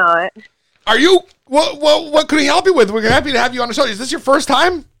definitely not. Are you? What could we help you with? We're happy to have you on the show. Is this your first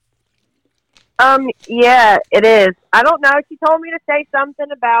time? Yeah, it is. I don't know. She told me to say something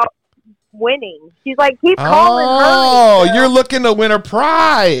about winning. She's like, keep calling. Oh, hurry. you're looking to win a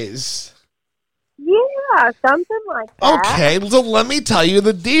prize. Yeah, something like that. Okay, so let me tell you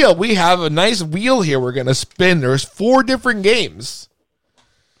the deal. We have a nice wheel here we're going to spin. There's 4 different games.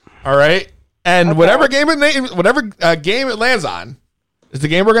 All right? And whatever game it lands on is the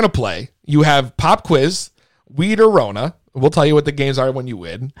game we're going to play. You have Pop Quiz, Weed or Rona. We'll tell you what the games are when you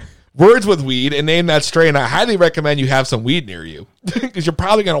win. Words with Weed, and Name That Strain. I highly recommend you have some weed near you because you're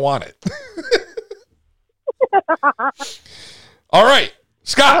probably going to want it. All right,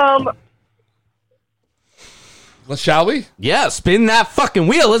 Scott. Shall we? Yeah, spin that fucking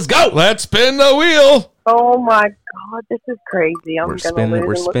wheel. Let's go. Let's spin the wheel. Oh my God, this is crazy. We're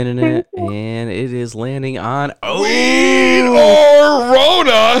spinning it, and it is landing on Weed or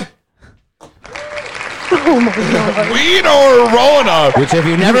Rona. Oh my God. Weed or Rona. Which, if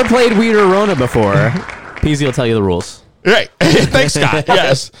you've never played Weed or Rona before, Peasy will tell you the rules. Right. Thanks, Scott.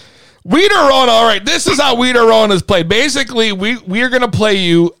 Yes. Weed or Rona. All right. This is how Weed or Rona is played. Basically, we are going to play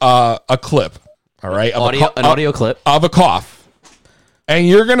you a clip. All right. An audio clip of a cough. And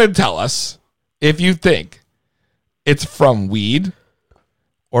you're going to tell us if you think it's from weed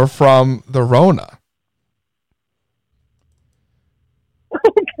or from the Rona.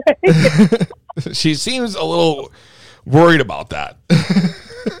 Okay. She seems a little worried about that.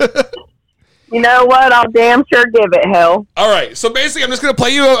 You know what? I'll damn sure give it hell. All right. So basically, I'm just going to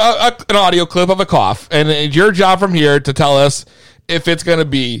play you an audio clip of a cough. And it's your job from here to tell us if it's going to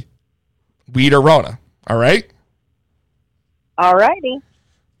be weed or Rona. All right? All righty.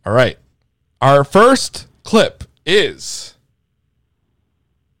 All right. Our first clip is...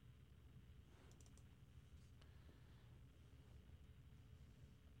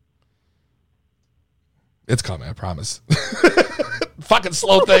 It's coming, I promise. Fucking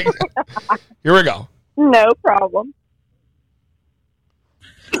slow thing. Here we go. No problem.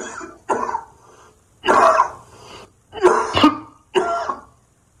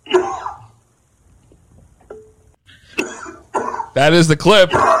 That is the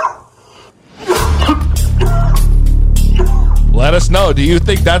clip. Let us know. Do you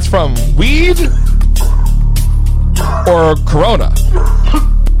think that's from weed or Corona?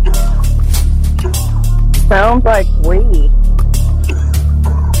 Sounds like weed.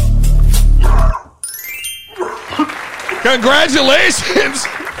 Congratulations!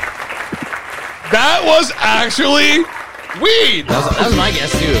 That was actually weed. That was my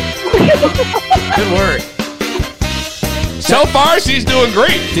guess, too. Good work. So far, she's doing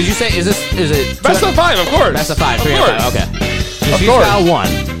great. Did you say, is it... Best of 5, of course. Best of 5. Of 3 course. out of 5. Okay. So Of she's course. got 1.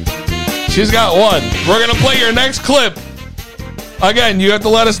 She's got 1. We're going to play your next clip. Again, you have to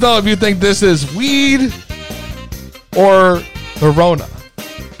let us know if you think this is weed or the Rona.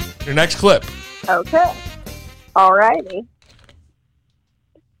 Your next clip. Okay. All righty.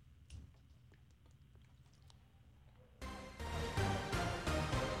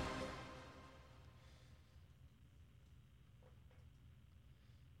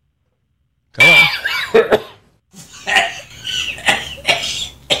 Come on.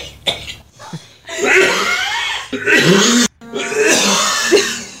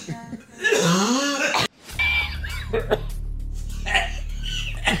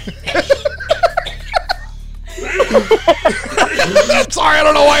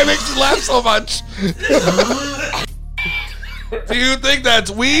 why it makes you laugh so much. Do you think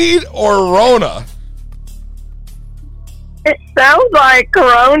that's weed or Rona? It sounds like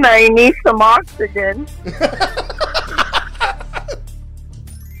Corona. You need some oxygen.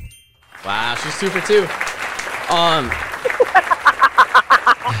 Wow, she's super too.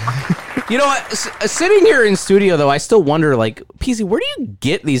 You know what? Sitting here in studio though, I still wonder, like, PZ, where do you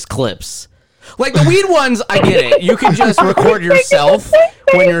get these clips? Like the weed ones, I get it. You can just record yourself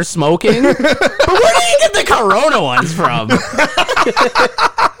when you're smoking. But where do you get the Corona ones from?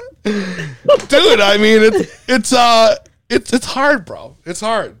 Dude, I mean, it's hard, bro. It's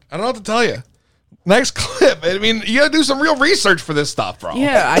hard. I don't know what to tell you. Next clip. I mean, you gotta do some real research for this stuff, bro.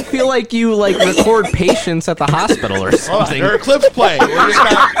 Yeah, I feel like you like record patients at the hospital or something. Her clip's playing.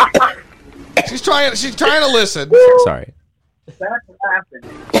 She's trying to listen. Sorry.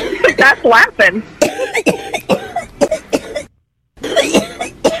 That's laughing.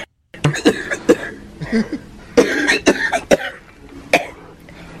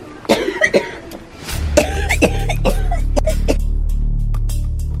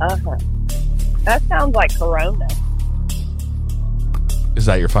 That sounds like Corona. Is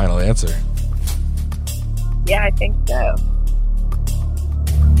that your final answer? Yeah, I think so.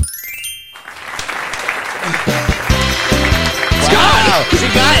 Wow. She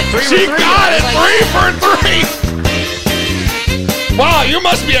got it. She got it. 3 for 3. Wow, you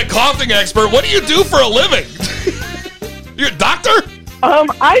must be a coughing expert. What do you do for a living? You're a doctor?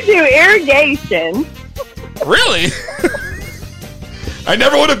 I do irrigation. Really? I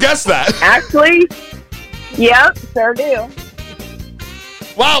never would have guessed that. Actually, yep, sure do.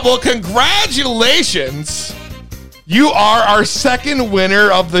 Wow, well, congratulations. You are our second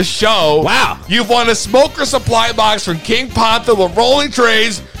winner of the show. Wow. You've won a smoker supply box from King Panther with rolling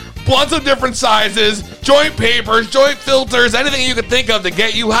trays, blunts of different sizes, joint papers, joint filters, anything you could think of to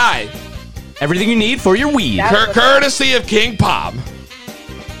get you high. Everything you need for your weed. Courtesy of King Pop.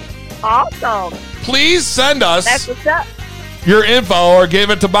 Awesome. Please send us That's what's up. your info or give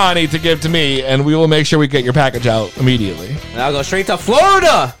it to Bonnie to give to me, and we will make sure we get your package out immediately. And I'll go straight to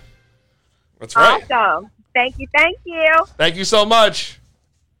Florida. That's right. Awesome. Thank you. Thank you. Thank you so much.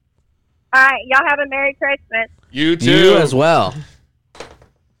 All right. Y'all have a Merry Christmas. You too. You as well.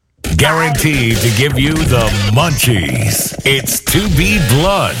 Guaranteed to give you the munchies. It's 2B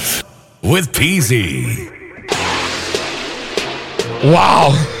Bloods with PZ.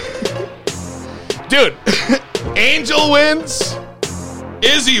 Wow. Dude, Angel wins.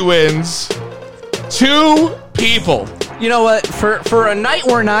 Izzy wins. 2 people. You know what? For a night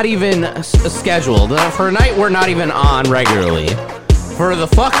we're not even scheduled, for a night we're not even on regularly, for the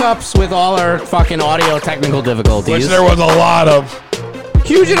fuck-ups with all our fucking audio technical difficulties. Which there was a lot of.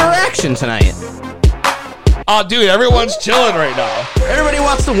 Huge interaction tonight. Oh, dude, everyone's chilling right now. Everybody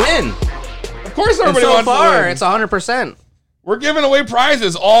wants to win. Of course And everybody so wants far, to win. it's 100%. We're giving away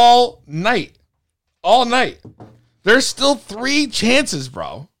prizes all night. All night. There's still 3 chances,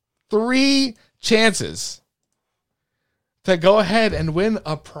 bro. 3 chances to go ahead and win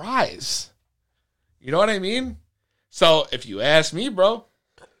a prize. You know what I mean? So, if you ask me, bro,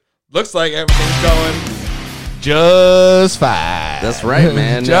 looks like everything's going just fine. That's right,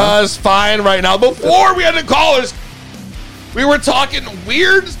 man. Just fine right now. Before we had the callers, we were talking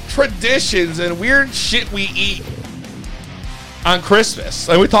weird traditions and weird shit we eat on Christmas.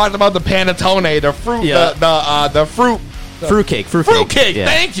 And we talked about the panettone, the fruit, the fruit. Fruitcake. Fruitcake, Yeah.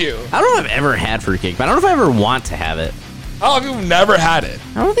 thank you. I don't know if I've ever had fruitcake, but I don't know if I ever want to have it. Oh, if you've never had it.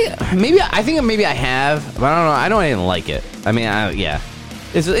 I don't think. I think maybe I have, but I don't know. I don't even like it. I mean, yeah,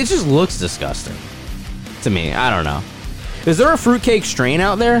 it just looks disgusting to me. I don't know. Is there a fruitcake strain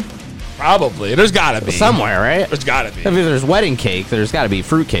out there? Probably. There's gotta be. Somewhere, right? There's gotta be. If there's wedding cake, there's gotta be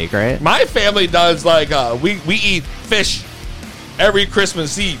fruitcake, right? My family does we eat fish every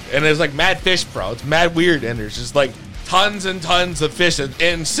Christmas Eve, and there's like mad fish, bro. It's mad weird, and there's just like tons and tons of fish.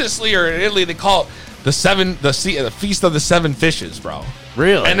 In Sicily or in Italy, they call it the feast of the 7 fishes, bro.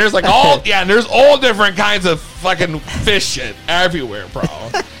 Really? And there's like there's all different kinds of fucking fish shit everywhere, bro.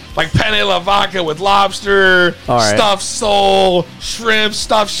 Like penne alla vodka with lobster, All right. stuffed sole, shrimp,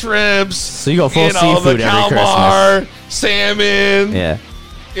 stuffed shrimps. So you go full seafood the every calamar, salmon. Yeah.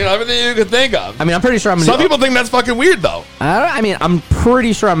 Everything you could think of. I mean, I'm pretty sure Some people think that's fucking weird, though. I'm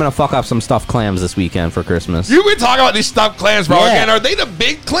pretty sure I'm gonna fuck up some stuffed clams this weekend for Christmas. You've been talking about these stuffed clams, bro. Yeah. Again, are they the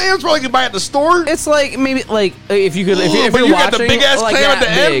big clams, bro? Like you buy at the store? It's like maybe like if you could if Ooh, you're but you got watching the big ass like clam at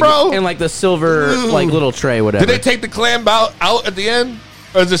that the end, big, bro? and like the silver like little tray, whatever. Did they take the clam out at the end,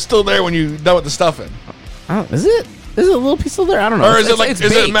 or is it still there when you done with the stuffing? Is it a little piece still there? I don't know. Or is it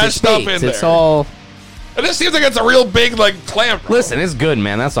baked. messed up in It's there? all. And this seems like it's a real big, like, clam. Bro. Listen, it's good,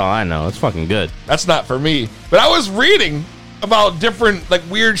 man. That's all I know. It's fucking good. That's not for me. But I was reading about different, like,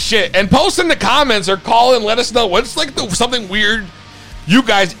 weird shit. And post in the comments or call and let us know what's, like, something weird you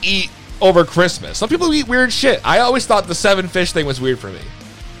guys eat over Christmas. Some people eat weird shit. I always thought the 7 fish thing was weird for me.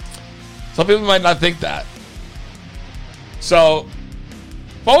 Some people might not think that. So,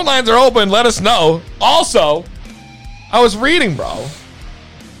 phone lines are open. Let us know. Also, I was reading, bro,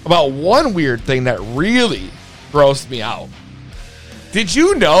 about one weird thing that really grossed me out. Did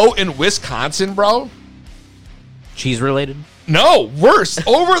you know in Wisconsin, bro? Cheese related? No, worse.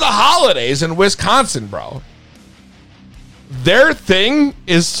 Over the holidays in Wisconsin, bro, their thing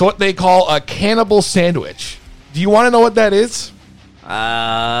is what they call a cannibal sandwich. Do you want to know what that is?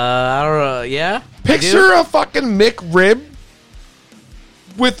 I don't know. Yeah? Picture a fucking McRib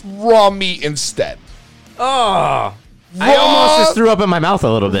with raw meat instead. Oh. I almost just threw up in my mouth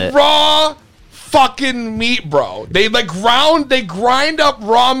a little bit. Raw fucking meat, bro. They grind up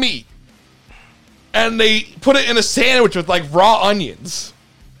raw meat and they put it in a sandwich with like raw onions.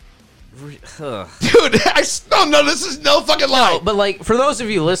 Dude, no, this is no fucking lie. No, but like for those of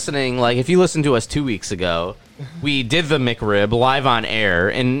you listening, like if you listened to us 2 weeks ago, we did the McRib live on air,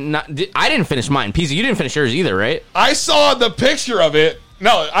 and I didn't finish mine. PZ, you didn't finish yours either, right? I saw the picture of it.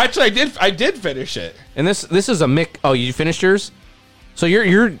 No, actually, I did finish it. And this is a Mick. Oh, you finished yours? So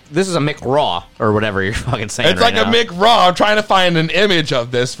this is a McRaw or whatever you're fucking saying. It's right like now. A McRaw. I'm trying to find an image of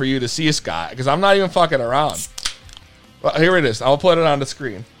this for you to see, Scott, because I'm not even fucking around. Well, here it is. I'll put it on the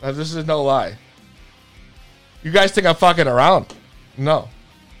screen. This is no lie. You guys think I'm fucking around? No.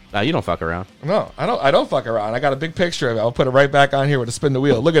 No, you don't fuck around. No, I don't. I don't fuck around. I got a big picture of it. I'll put it right back on here with a spin the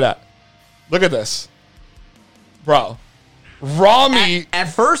wheel. Look at that. Look at this, bro. Raw meat. At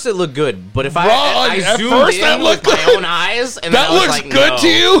first, it looked good, but if raw, I zoomed in with my own eyes, and that looks like, good to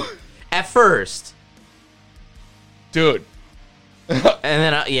you. At first, dude. And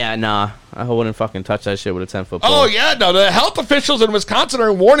then, I wouldn't fucking touch that shit with a 10-foot pole. Oh yeah, no. The health officials in Wisconsin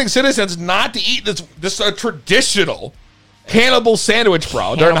are warning citizens not to eat this traditional cannibal sandwich,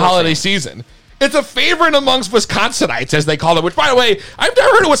 bro, during the holiday season. It's a favorite amongst Wisconsinites, as they call it. Which, by the way, I've never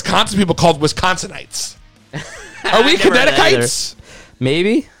heard of Wisconsin people called Wisconsinites. Are we Connecticuts?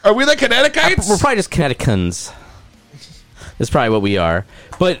 Maybe. Are we the Connecticuts? We're probably just Connecticans. That's probably what we are.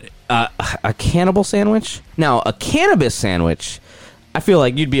 But a cannibal sandwich? Now, a cannabis sandwich, I feel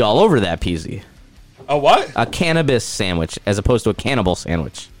like you'd be all over that, Peasy. A what? A cannabis sandwich, as opposed to a cannibal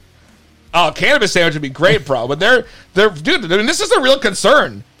sandwich. Oh, a cannabis sandwich would be great, bro. But they're dude, I mean, this is a real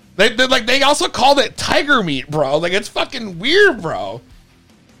concern. They also called it tiger meat, bro. Like, it's fucking weird, bro.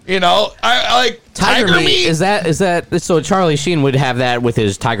 You know, I like tiger meat. Is that so? Charlie Sheen would have that with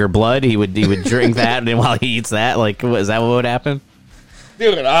his tiger blood. He would drink that, and while he eats that, like, is that what would happen?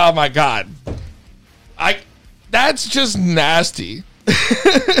 Dude, oh my god, that's just nasty.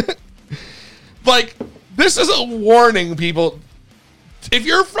 Like, this is a warning, people. If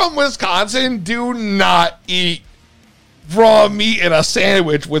you're from Wisconsin, do not eat raw meat in a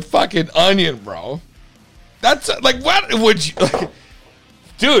sandwich with fucking onion, bro. That's like, what would you? Like,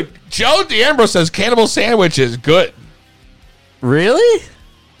 dude, Joe D'Ambrose says cannibal sandwich is good. Really?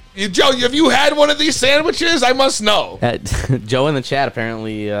 Joe, have you had one of these sandwiches? I must know. Joe in the chat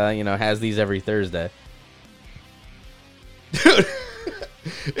apparently, has these every Thursday. Dude,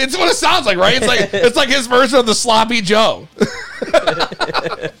 it's what it sounds like, right? It's like his version of the sloppy Joe.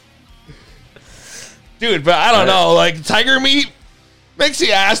 Dude, but I don't know. Like, tiger meat makes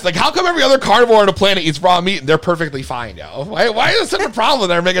you ask, like, how come every other carnivore on the planet eats raw meat and they're perfectly fine, yo? Why is it such a problem?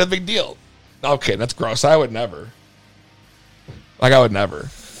 They're making a big deal. Okay, that's gross. I would never. Like, I would never.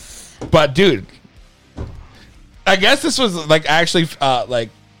 But, dude, I guess this was, like, actually, like,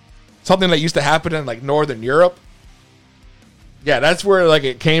 something that used to happen in, like, Northern Europe. Yeah, that's where, like,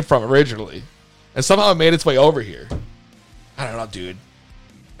 it came from originally. And somehow it made its way over here. I don't know, dude.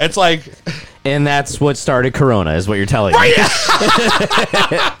 It's like... And that's what started Corona, is what you're telling me. Maybe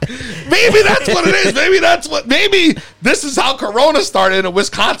that's what it is. Maybe this is how Corona started in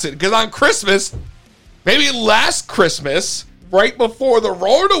Wisconsin. Because on Christmas, maybe last Christmas, right before the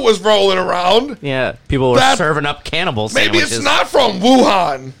Rona was rolling around. Yeah, people were serving up cannibal sandwiches. Maybe it's not from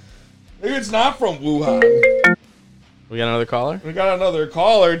Wuhan. Maybe it's not from Wuhan. We got another caller? We got another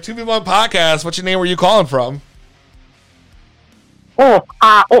caller. 2B1 Podcast. What's your name? Where you calling from?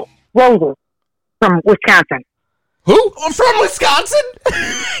 Rosa from Wisconsin. Who? From Wisconsin?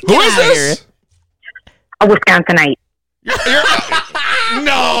 Who is this? A Wisconsinite.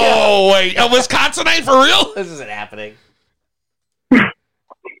 No, wait. A Wisconsinite for real? This isn't happening.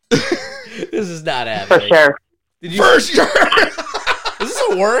 This is not happening. For sure. For sure. Is this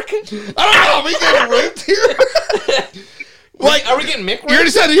this work? I don't know. Are we getting ripped here? Like, Are we getting Mick? you already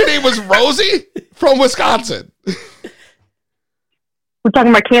said your name was Rosie from Wisconsin. We're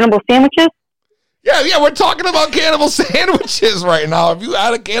talking about cannibal sandwiches? Yeah, we're talking about cannibal sandwiches right now. Have you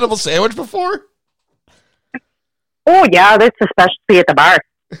had a cannibal sandwich before? Oh, yeah, that's a specialty at the bar.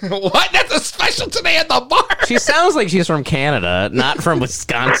 What? That's a special today at the bar. She sounds like she's from Canada, not from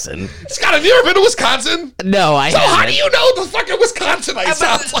Wisconsin. Scott, have you ever been to Wisconsin? No, I So haven't. how do you know the fucking Wisconsinite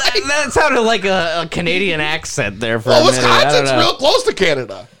sounds like? That sounded like a Canadian accent there for Well, a minute. I don't Wisconsin's know. real close to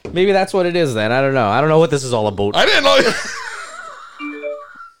Canada. Maybe that's what it is then. I don't know. I don't know what this is all about. I didn't know.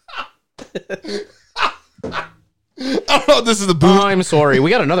 I don't know if this is the booth. Oh, I'm sorry. We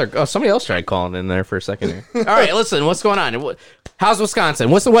got another. Oh, somebody else tried calling in there for a second here. All right, listen. What's going on? How's Wisconsin?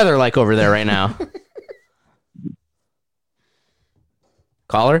 What's the weather like over there right now?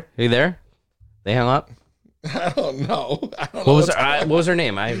 Caller, are you there? They hung up. I don't know. What was her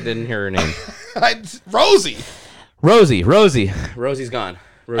name? I didn't hear her name. Rosie. Rosie's gone.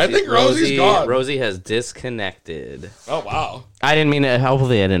 I think Rosie's gone. Rosie has disconnected. Oh wow. I didn't mean to.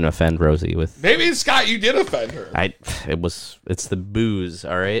 Hopefully, I didn't offend Rosie with. Maybe Scott, you did offend her. It's the booze.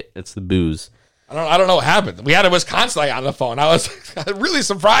 All right, it's the booze. I don't know what happened. We had a Wisconsinite on the phone. I was really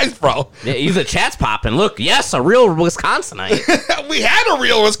surprised, bro. Yeah, the chat's popping. Look, yes, a real Wisconsinite. We had a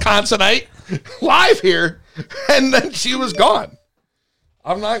real Wisconsinite live here, and then she was gone.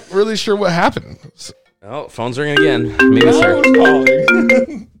 I'm not really sure what happened. Oh, phone's ringing again. Maybe No sir. one's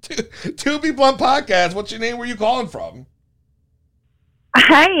calling. To Be Blunt Podcast. What's your name? Where are you calling from?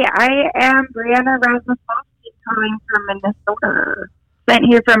 Hi, I am Brianna Rasmussen calling from Minnesota. Sent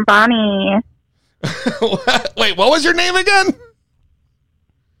here from Bonnie. Wait, what was your name again?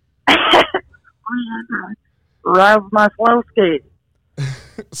 Rasmuslowski.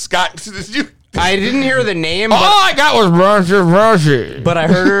 Scott, did you? I didn't hear the name. All I got was Rosie. But I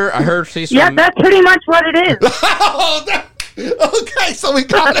heard her. I heard she's Yeah, from. that's pretty much what it is. Okay, so we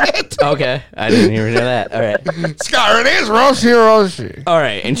got it. Okay, I didn't hear that. All right. Scott, her name's Rosie. All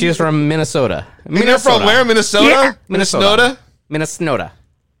right, and she's from Minnesota. And they're from where? Minnesota? Yeah. Minnesota.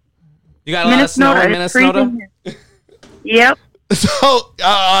 You got a lot of snow in It's Minnesota? freezing here. Yep. So,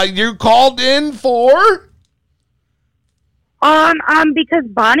 you called in for? Because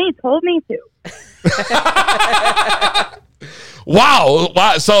Bonnie told me to. Wow.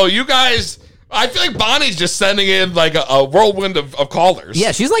 So you guys, I feel like Bonnie's just sending in like a whirlwind of callers.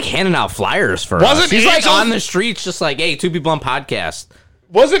 Yeah, she's like handing out flyers for Wasn't us. She's like Angel- on the streets, just like, hey, 2 People on Podcast.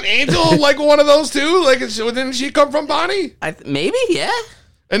 Wasn't Angel like one of those too? Like, didn't she come from Bonnie? Maybe, yeah.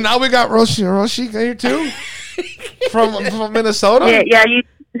 And now we got Rosie here too? from Minnesota? Yeah, you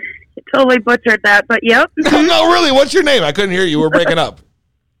totally butchered that, but yep. No, really, what's your name? I couldn't hear you. We're breaking up.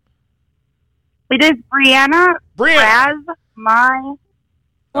 It is Brianna Rasmuslowski.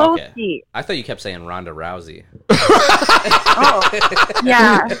 Okay. I thought you kept saying Ronda Rousey.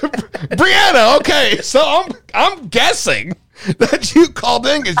 Yeah. Brianna, okay. So I'm guessing that you called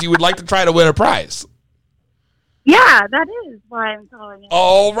in because you would like to try to win a prize. Yeah, that is why I'm calling it.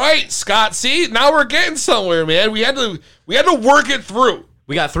 All right, Scott. See, now we're getting somewhere, man. We had to work it through.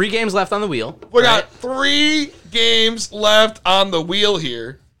 We got 3 games left on the wheel. We got 3 games left on the wheel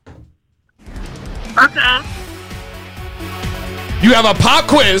here. Okay. You have a pop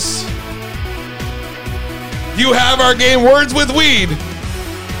quiz. You have our game Words with Weed.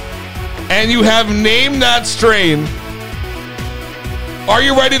 And you have Name That Strain. Are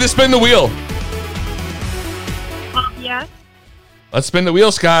you ready to spin the wheel? Yes. Let's spin the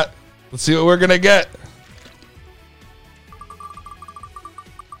wheel, Scott. Let's see what we're going to get.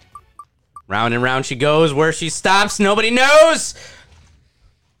 Round and round she goes. Where she stops, nobody knows.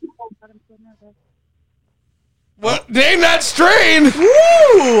 What? Name That Strain.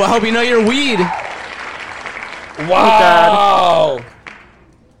 Woo! I hope you know your weed. Wow.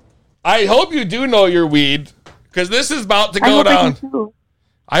 I hope you do know your weed because this is about to go down.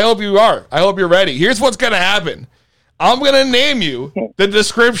 I hope you are. I hope you're ready. Here's what's going to happen. I'm going to name you the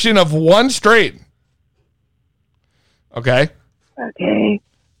description of one strain. Okay? Okay.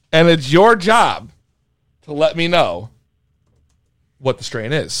 And it's your job to let me know what the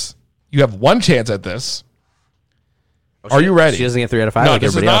strain is. You have one chance at this. Are you ready? She doesn't get 3 out of 5 No, like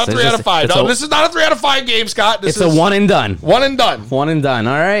this is everybody not else. a 3 out of 5. No, this is not a 3 out of 5 game, Scott. It's a one and done. One and done. One and done.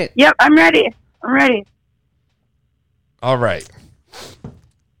 All right. Yep, I'm ready. All right.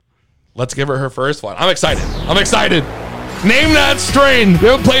 Let's give her first one. I'm excited. Name that strain. We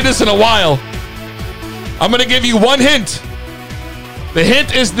haven't played this in a while. I'm going to give you one hint. The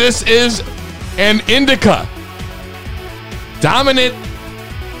hint is this is an indica. Dominant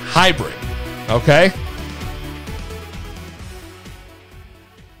hybrid. Okay?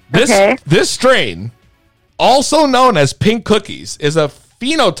 This strain, also known as pink cookies, is a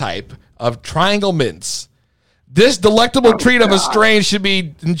phenotype of triangle mints. This delectable treat of a strain should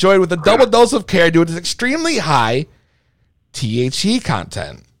be enjoyed with a double dose of care due to its extremely high THC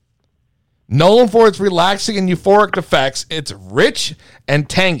content. Known for its relaxing and euphoric effects, it's rich and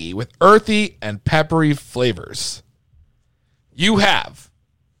tangy with earthy and peppery flavors. You have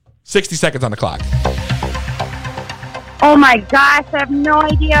 60 seconds on the clock. Oh my gosh, I have no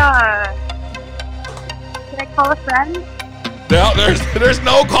idea. Can I call a friend? No, there's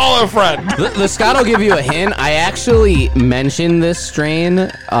no call a friend. The Scott will give you a hint. I actually mentioned this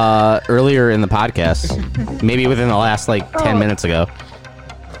strain earlier in the podcast, maybe within the last 10 minutes ago.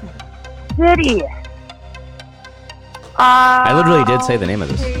 Did he? I literally did say the name of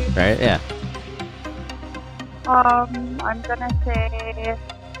this, right? Yeah. I'm gonna say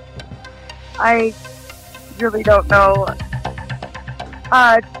I really don't know.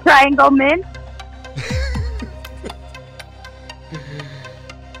 Triangle mint.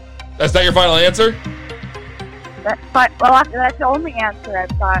 That's not your final answer? That's the only answer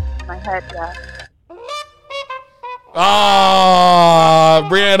I've got in my head. Yeah. Oh,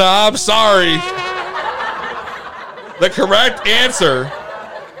 Brianna, I'm sorry. The correct answer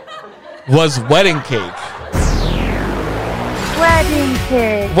was wedding cake. Wedding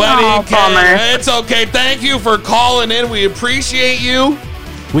cake. Wedding cake. Bummer. It's okay. Thank you for calling in. We appreciate you.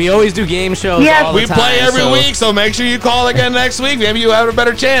 We always do game shows all the time. We play every week, so make sure you call again next week. Maybe you have a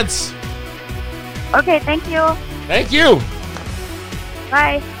better chance. Okay, thank you. Thank you.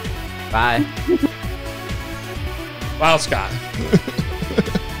 Bye. Bye. Wow, Scott.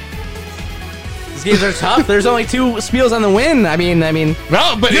 These games are tough. There's only 2 spiels on the win. I mean, no,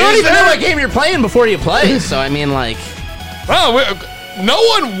 but you don't even know what game you're playing before you play. So I mean, well, no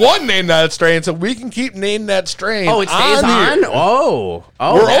one won Name That Strain, so we can keep Name That Strain. Oh, it stays on? Here. Oh,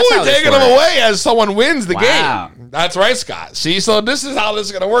 we're only taking them away as someone wins the Wow. game. That's right, Scott. See, so this is how this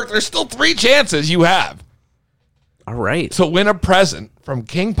is going to work. There's still 3 chances you have. All right. To win a present from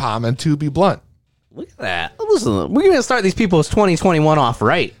King Palm and To Be Blunt. Look at that. Listen, we're going to start these people's 2021 off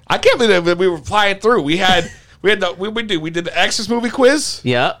right. I can't believe that we were flying through. We did the Xmas movie quiz.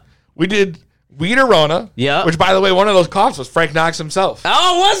 Yep. We did Weed or Rona. Yep. Which, by the way, one of those coughs was Frank Knox himself.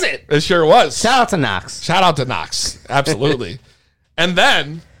 Oh, was it? It sure was. Shout out to Knox. Shout out to Knox. Absolutely. and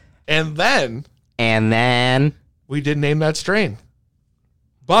then we did Name That Strain.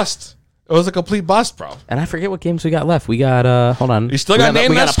 Bust. It was a complete bust, bro. And I forget what games we got left. We got, hold on. You still got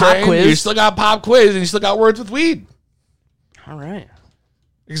Name That Strain. Pop quiz. You still got Pop Quiz. And you still got Words with Weed. All right.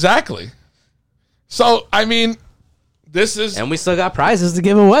 Exactly. So, I mean, this is... And we still got prizes to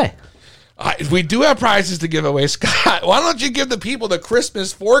give away. We do have prizes to give away, Scott. Why don't you give the people the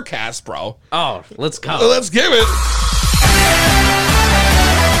Christmas forecast, bro? Oh, let's go. Let's give it.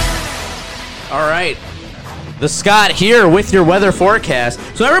 All right. The Scott here with your weather forecast.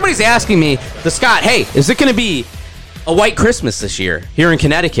 So everybody's asking me, the Scott, hey, is it going to be a white Christmas this year here in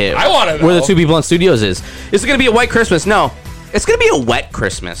Connecticut? I want to know. Where the 2B Blunt Studios is. Is it going to be a white Christmas? No. It's going to be a wet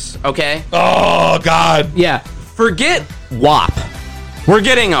Christmas, okay? Oh, God. Yeah. Forget WAP. We're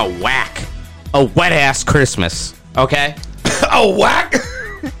getting a whack. A wet-ass Christmas, okay? A whack?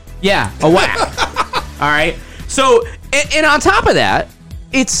 Yeah, a whack. All right? So, and on top of that,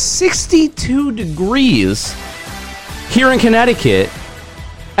 it's 62 degrees here in Connecticut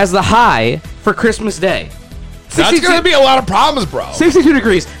as the high for Christmas Day. That's going to be a lot of problems, bro. 62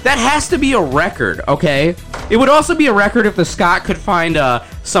 degrees. That has to be a record, okay? It would also be a record if the Scott could find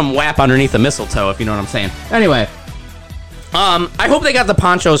some WAP underneath the mistletoe, if you know what I'm saying. Anyway, I hope they got the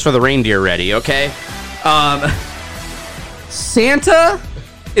ponchos for the reindeer ready, okay? Santa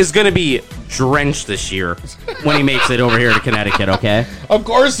is going to be drenched this year when he makes it over here to Connecticut, okay? Of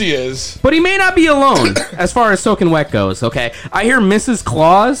course he is. But he may not be alone as far as soaking wet goes, okay? I hear Mrs.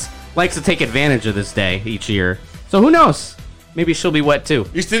 Claus likes to take advantage of this day each year. So who knows? Maybe she'll be wet too.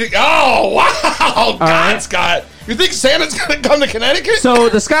 You still think, oh, wow. God, right. Scott. You think Santa's going to come to Connecticut? So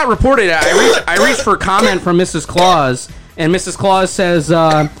the Scott reported, I reached for comment from Mrs. Claus, and Mrs. Claus says,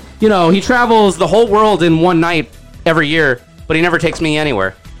 he travels the whole world in one night every year, but he never takes me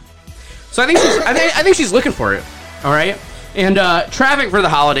anywhere. So I think she's looking for it. All right. And traffic for the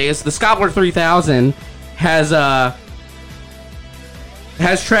holidays, the Scottler 3000 has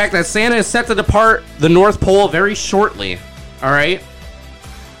tracked that Santa is set to depart the North Pole very shortly. All right.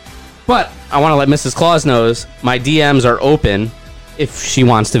 But I want to let Mrs. Claus know my DMs are open if she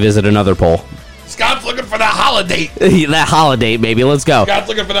wants to visit another pole. Scott's looking for that holiday. That holiday, baby. Let's go. God's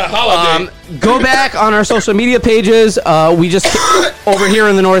looking for that holiday. Go back on our social media pages. We just over here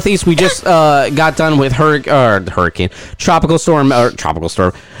in the Northeast, we just got done with Tropical Storm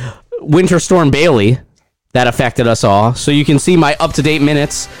Winter Storm Bailey. That affected us all. So you can see my up-to-date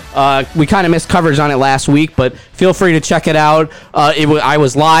minutes. We kind of missed coverage on it last week, but feel free to check it out. I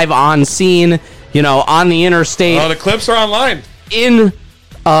was live on scene, on the interstate. Oh, the clips are online. In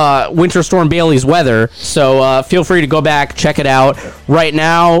Winter Storm Bailey's weather. So feel free to go back, check it out. Right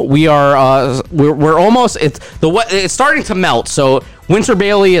now, we are we're almost it's starting to melt. So Winter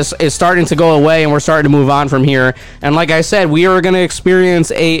Bailey is starting to go away, and we're starting to move on from here. And like I said, we are going to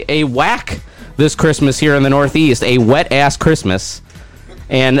experience a whack this Christmas here in the Northeast, a wet-ass Christmas.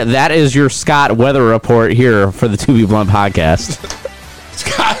 And that is your Scott weather report here for the 2B Blunt podcast.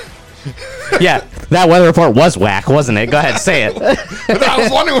 Scott. Yeah, that weather report was whack, wasn't it? Go ahead, say it. I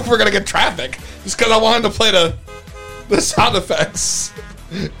was wondering if we're going to get traffic. Just because I wanted to play the sound effects.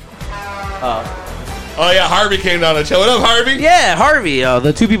 Oh, yeah, Harvey came down to chill. What up, Harvey? Yeah, Harvey,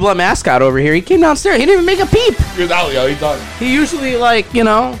 the 2B Blunt mascot over here. He came downstairs. He didn't even make a peep. He was out, yo. He's done. He usually,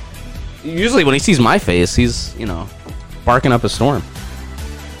 usually when he sees my face, he's, barking up a storm.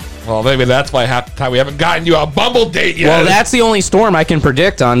 Well, maybe that's why half the time we haven't gotten you a Bumble date yet. Well, that's the only storm I can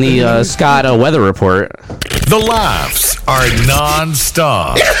predict on the Scott weather report. The laughs are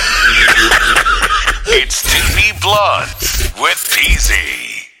non-stop. It's 2B Blunt with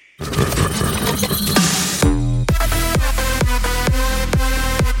Peasy.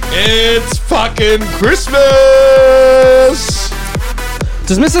 It's fucking Christmas!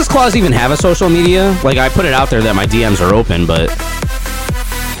 Does Mrs. Claus even have a social media? I put it out there that my DMs are open, but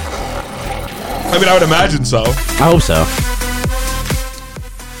I mean, I would imagine so. I hope so.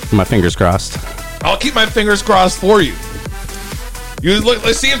 My fingers crossed. I'll keep my fingers crossed for you.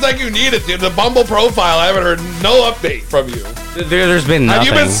 It seems like you need it, dude. The Bumble profile, I haven't heard no update from you. There's been nothing. Have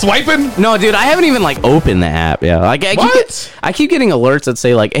you been swiping? No, dude, I haven't even opened the app. Yeah, I keep getting alerts that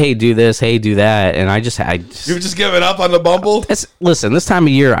say hey, do this, hey, do that, and You've just given up on the Bumble? Listen, this time of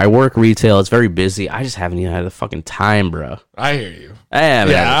year, I work retail. It's very busy. I just haven't even had the fucking time, bro. I hear you. All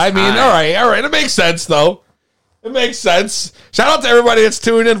right. It makes sense, though. It makes sense. Shout out to everybody that's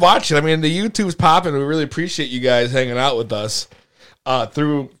tuning in, watching. I mean, the YouTube's popping. We really appreciate you guys hanging out with us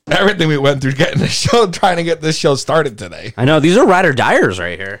through everything we went through getting the show, trying to get this show started today. I know. These are ride or diers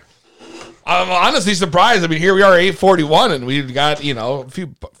right here. I'm honestly surprised. I mean, here we are, 8:41, and we've got a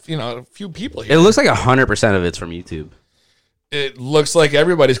few people here. It looks like 100% of it's from YouTube. It looks like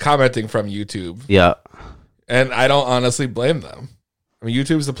everybody's commenting from YouTube. Yeah, and I don't honestly blame them. I mean,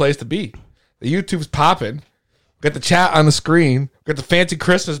 YouTube's the place to be. The YouTube's popping. Got the chat on the screen. Got the fancy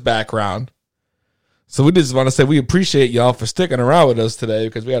Christmas background. So we just want to say we appreciate y'all for sticking around with us today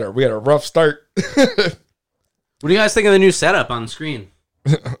because we had a rough start. What do you guys think of the new setup on the screen?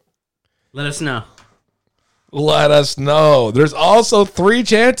 Let us know. Let us know. There's also 3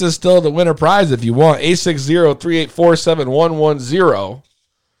 chances still to win a prize if you want. 860-384-7110.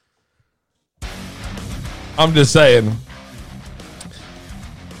 I'm just saying.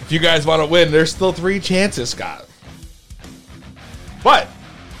 If you guys want to win, there's still 3 chances, Scott. But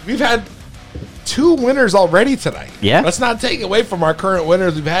we've had 2 winners already tonight. Yeah. Let's not take away from our current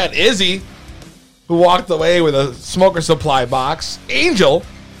winners. We've had Izzy, who walked away with a smoker supply box. Angel,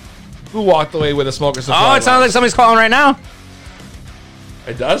 who walked away with a smoker supply box. Oh, it sounds like somebody's calling right now.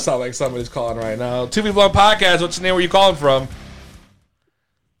 It does sound like somebody's calling right now. 2B Blunt Podcast, what's your name? Where you calling from?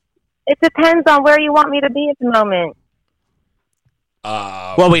 It depends on where you want me to be at the moment.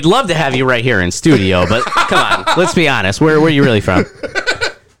 Well, we'd love to have you right here in studio, but come on, let's be honest. Where are you really from?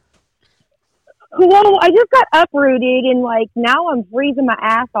 Well, I just got uprooted and now I'm freezing my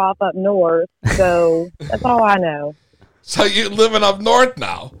ass off up north. So that's all I know. So you're living up north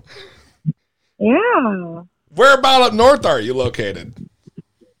now? Yeah. Where about up north are you located?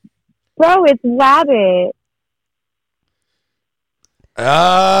 Bro, it's Wabbit.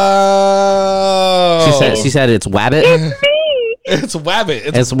 Oh. She said it's Wabbit. It's me. It's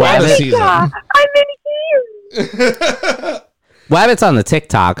Wabbit. It's Wabbit season. I'm in here. Wabbit's on the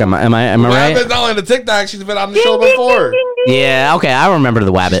TikTok. Am I right? Wabbit's not only on the TikTok. She's been on the show before. Yeah. Okay, I remember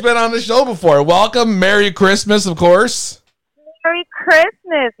the Wabbit. She's been on the show before. Welcome, Merry Christmas, of course. Merry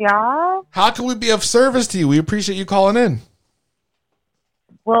Christmas, y'all. How can we be of service to you? We appreciate you calling in.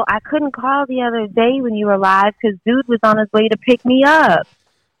 Well, I couldn't call the other day when you were live because dude was on his way to pick me up.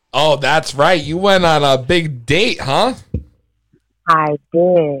 Oh, that's right. You went on a big date, huh? I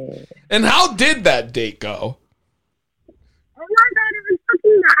did. And how did that date go? Oh my God, it was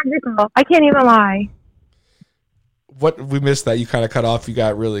fucking magical. I can't even lie. What we missed that you kind of cut off. You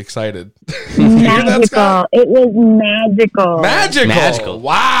got really excited. You hear that, Magical. Scott? It was magical. Magical.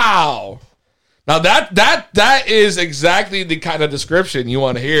 Wow. Now that is exactly the kind of description you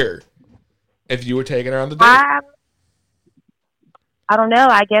want to hear if you were taking her on the date. I don't know.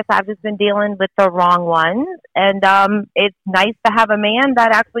 I guess I've just been dealing with the wrong ones. And it's nice to have a man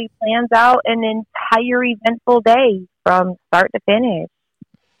that actually plans out an entire eventful day from start to finish.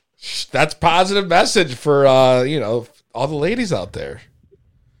 That's positive message for all the ladies out there.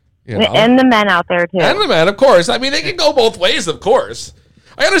 You know? And the men out there, too. And the men, of course. I mean, they can go both ways, of course.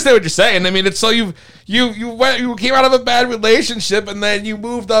 I understand what you're saying. I mean, it's so you came out of a bad relationship and then you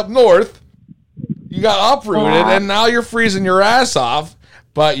moved up north. You got uprooted, and now you're freezing your ass off,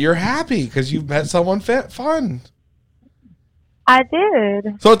 but you're happy because you met someone fun. I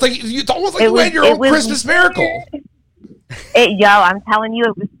did. So it's almost like you had your own Christmas miracle. I'm telling you,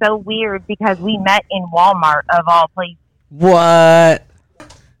 it was so weird because we met in Walmart, of all places. What?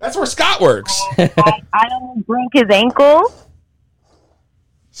 That's where Scott works. I almost broke his ankle.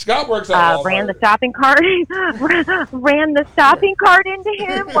 Scott works at Walmart. Ran the shopping cart. Ran the shopping cart into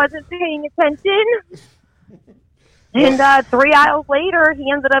him. Wasn't paying attention. And 3 aisles later, he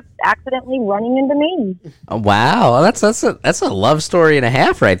ended up accidentally running into me. Oh, wow, that's a love story and a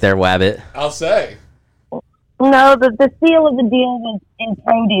half right there, Wabbit. I'll say. No, the seal of the deal was in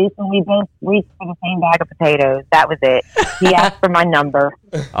produce, and we both reached for the same bag of potatoes. That was it. He asked for my number.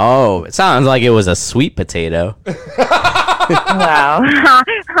 Oh, it sounds like it was a sweet potato. No.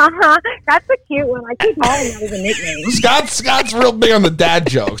 That's a cute one. I keep calling that as a nickname. Scott's real big on the dad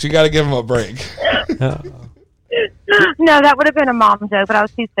jokes. You got to give him a break. No, that would have been a mom joke, but I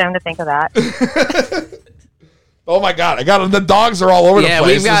was too stoned to think of that. Oh my God! The dogs are all over the place. Yeah,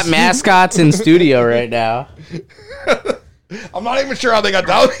 we've got mascots in studio right now. I'm not even sure how they got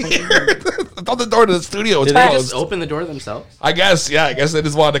down here. I thought the door to the studio was Did they closed. just open the door themselves? I guess they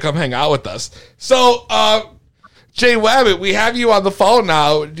just wanted to come hang out with us. So, Jay Wabbit, we have you on the phone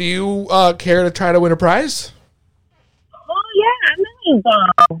now. Do you care to try to win a prize? Oh, yeah, amazing.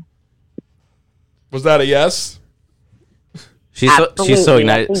 Was that a yes? She's so Absolutely,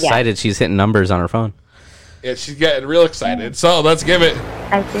 excited she's hitting numbers on her phone. Yeah, she's getting real excited. So let's give it.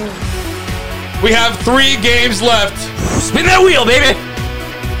 I do. We have 3 games left. Spin that wheel, baby!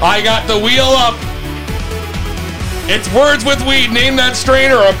 I got the wheel up. It's words with weed. Name that strain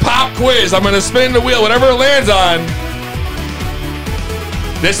or a pop quiz. I'm going to spin the wheel. Whatever it lands on.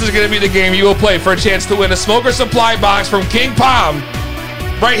 This is going to be the game you will play for a chance to win a smoker supply box from King Palm.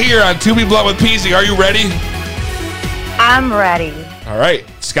 Right here on To Be Blunt with Peasy. Are you ready? I'm ready. All right.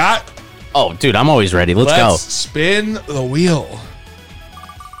 Scott? Oh, dude, I'm always ready. Let's go. Spin the wheel.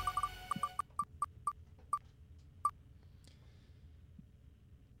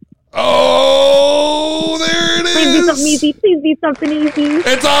 Oh, there it is. Please be something easy. Please be something easy.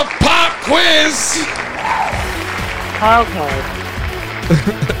 It's a pop quiz. Okay.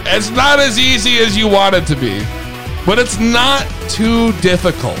 It's not as easy as you want it to be, but it's not too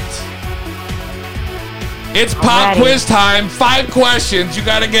difficult. It's pop quiz time. 5 questions. You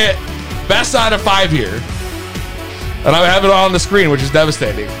got to get best out of 5 here. And I have it on the screen, which is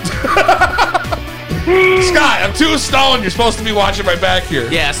devastating. Scott, I'm too stoned. You're supposed to be watching my back here.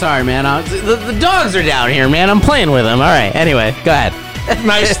 Yeah, sorry, man. The dogs are down here, man. I'm playing with them. All right. Anyway, go ahead.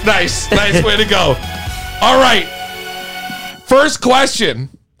 Nice way to go. All right. First question.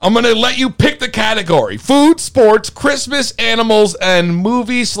 I'm going to let you pick the category. Food, sports, Christmas, animals, and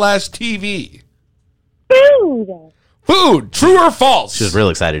movie/TV. Food. True or false? She was real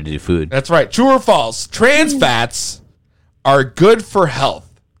excited to do food. That's right. True or false? Trans fats are good for health.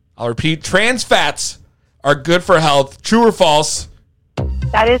 I'll repeat. Trans fats are good for health. True or false?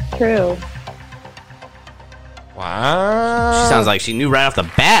 That is true. Wow. She sounds like she knew right off the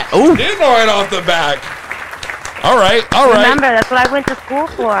bat. Oh, Did know right off the back. All right. Remember, that's what I went to school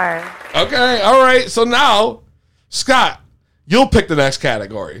for. Okay. All right. So now, Scott, you'll pick the next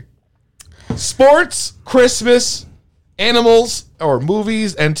category. Sports, Christmas, animals, or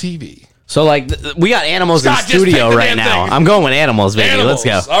movies and TV. so like we got animals Scott, in just studio pick the right damn now. thing. I'm going with animals, baby. Animals.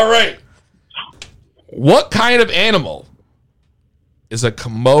 Let's go. All right. What kind of animal is a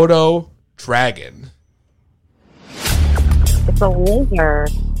Komodo dragon? It's a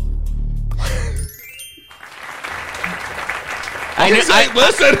lizard.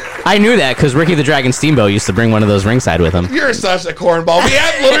 Listen, I knew that because Ricky the Dragon Steamboat used to bring one of those ringside with him. you're such a cornball. We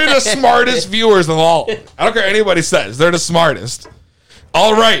have literally the smartest viewers of all. I don't care what anybody says. They're the smartest.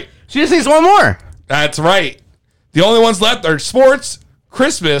 All right. She just needs one more. That's right. The only ones left are sports,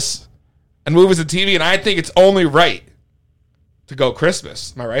 Christmas, and movies and TV, and I think it's only right to go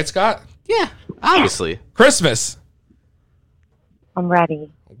Christmas. Am I right, Scott? Yeah, obviously. Christmas. I'm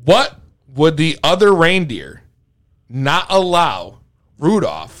ready. What would the other reindeer not allow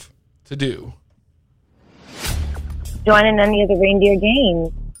Rudolph to do? Join in any of the reindeer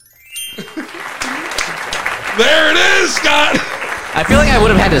games. There it is, Scott. I feel like I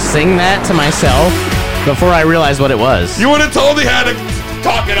would have had to sing that to myself before I realized what it was. You would have totally had to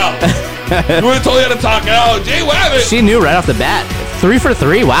talk it out. You would have totally had to talk it out. Jay Wabbit. She knew right off the bat. 3 for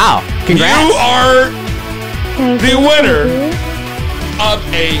 3. Wow. Congrats. You are the winner of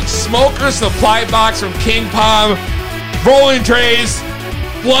a smoker supply box from King Palm, rolling trays,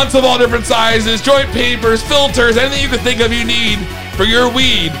 blunts of all different sizes, joint papers, filters, anything you can think of you need for your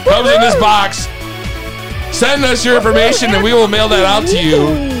weed comes in this box. Send us your information and we will mail that out to you.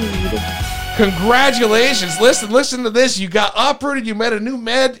 Congratulations. Listen to this. You got uprooted. You met a new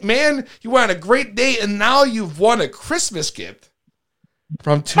man. You went on a great date, and now you've won a Christmas gift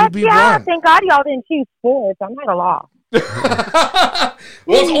from 2B Blunt. Thank God y'all didn't choose sports. I'm not a law. Well,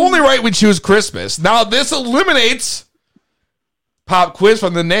 it's only right we choose Christmas. Now, this eliminates pop quiz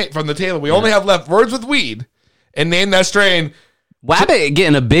from the table. We only have left words with weed and name that strain. Wabbit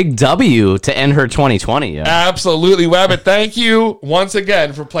getting a big W to end her 2020. Yeah. Absolutely, Wabbit. Thank you once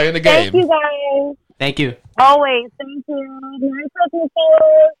again for playing the game. Thank you, guys. Thank you. Always. Thank you. Merry Christmas.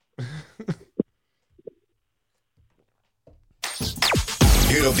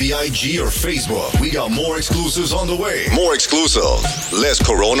 Hit up the IG or Facebook. We got more exclusives on the way. More exclusive. Less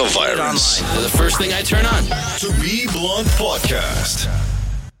coronavirus. The first thing I turn on. 2B Blunt Podcast.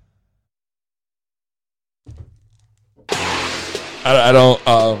 I don't.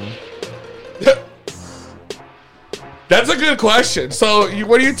 That's a good question. So,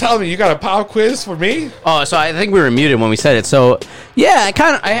 what are you telling me? You got a pop quiz for me? Oh, so I think we were muted when we said it. So, yeah,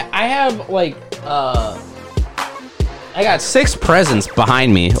 I have like I got 6 presents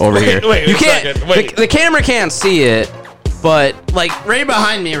behind me over here. Wait, you a can't. second. Wait. The camera can't see it, but like right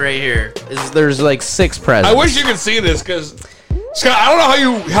behind me, right here, there's like 6 presents. I wish you could see this because Scott, I don't know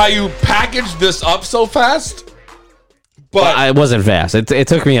how you packaged this up so fast. But it wasn't fast. It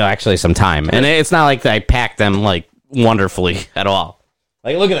took me actually some time, and it's not like I packed them like wonderfully at all.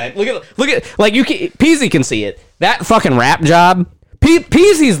 Like look at that. Look at like Peasy can see it. That fucking rap job.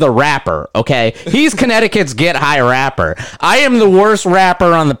 Peasy's the rapper, okay? He's Connecticut's Get High rapper. I am the worst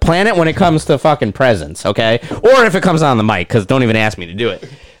rapper on the planet when it comes to fucking presents, okay? Or if it comes on the mic, because don't even ask me to do it.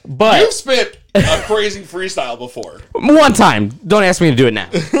 But you've spit a crazy freestyle before. One time. Don't ask me to do it now.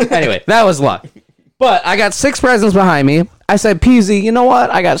 Anyway, that was luck. But I got 6 presents behind me. I said, Peasy, you know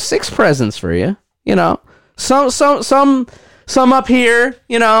what? I got 6 presents for you. You know, some up here.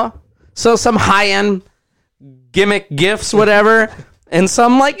 You know, so some high end gimmick gifts, whatever, and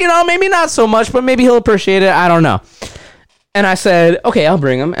some like maybe not so much, but maybe he'll appreciate it. I don't know. And I said, okay, I'll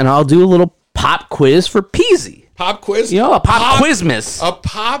bring him, and I'll do a little pop quiz for Peasy. Pop quiz? A pop quizmas. A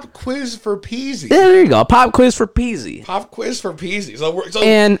pop quiz for Peasy. Yeah, there you go. A pop quiz for Peasy. Pop quiz for Peasy.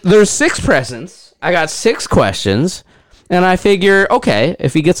 And there's 6 presents. I got 6 questions, and I figure, okay,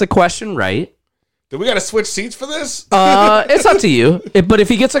 if he gets a question right. Do we got to switch seats for this? It's up to you. But if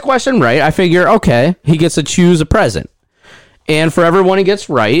he gets a question right, I figure, okay, he gets to choose a present. And for everyone he gets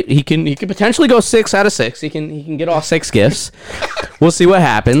right, he can potentially go 6 out of 6. He can get all 6 gifts. We'll see what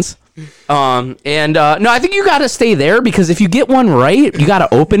happens. No, I think you got to stay there because if you get one right, you got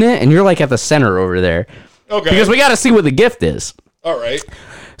to open it, and you're like at the center over there. Okay. Because we got to see what the gift is. All right.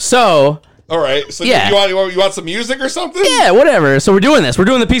 So. All right. So yeah. You want some music or something? Yeah, whatever. So we're doing this. We're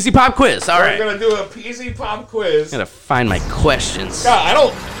doing the PC Pop Quiz. All right. We're going to do a PC Pop Quiz. I got to find my questions. God, I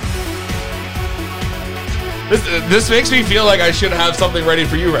don't... This makes me feel like I should have something ready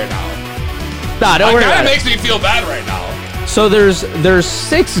for you right now. Nah, don't worry about it. It makes me feel bad right now. So there's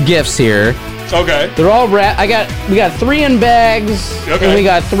 6 gifts here. Okay. They're all wrapped. We got 3 in bags. Okay. And we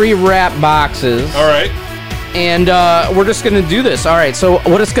got 3 wrap boxes. All right. And we're just going to do this. All right, so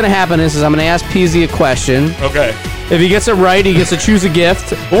what is going to happen is I'm going to ask Peasy a question. Okay. If he gets it right, he gets to choose a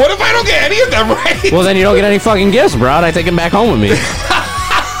gift. Well, what if I don't get any of them right? Well, then you don't get any fucking gifts, bro. I take him back home with me.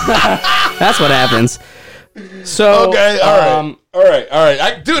 That's what happens. So okay, all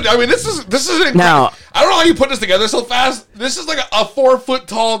right. Dude, I mean, this is incredible. Now, I don't know how you put this together so fast. This is like a 4-foot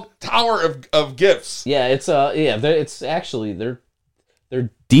tall tower of gifts. Yeah, it's actually they're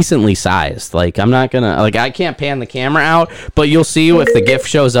decently sized. Like I'm not gonna I can't pan the camera out, but you'll see if the gift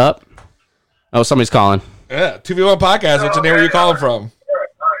shows up. Oh, somebody's calling. Yeah, 2v1 podcast. What's your name? Where you calling from?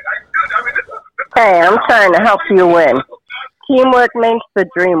 Hey, I'm trying to help you win. Teamwork makes the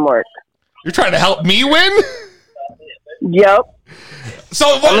dream work. You're trying to help me win? Yep.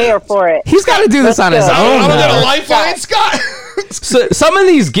 So I'm here for it. He's got to do this on his own. I'm gonna get a lifeline, Scott. So, some of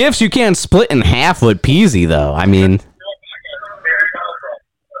these gifts you can't split in half with Peasy, though. I mean,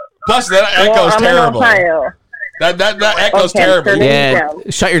 Plus, that echo's I'm in terrible. Ohio. That echo's Okay, terrible. turn it Yeah, down.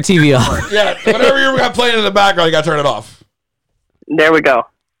 shut your TV off. Yeah, whatever you got playing in the background, you got to turn it off. There we go.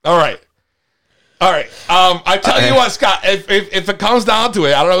 All right. I tell you what, Scott. If it comes down to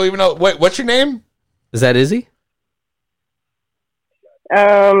it, I don't even know. Wait, what's your name? Is that Izzy?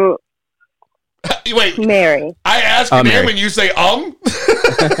 Wait, Mary. I ask your name Mary. and you say Yep.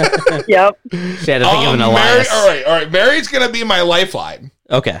 She had to think of an Mary. Elias. All right. Mary's gonna be my lifeline.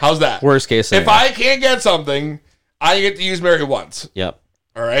 Okay. How's that? Worst case scenario. If I can't get something, I get to use Mary once. Yep.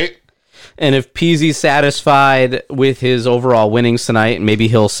 All right. And if Peasy's satisfied with his overall winnings tonight, maybe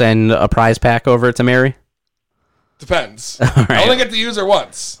he'll send a prize pack over to Mary. Depends. All right. I only get to use her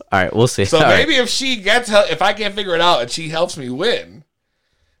once. All right, we'll see. So All right. maybe if I can't figure it out and she helps me win,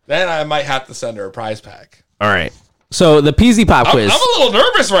 then I might have to send her a prize pack. All right. So the Peasy Pop quiz. I'm a little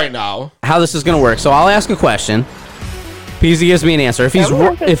nervous right now. How this is going to work. So I'll ask a question. Peasy gives me an answer. If he's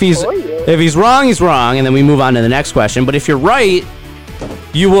wrong, he's wrong, and then we move on to the next question. But if you're right,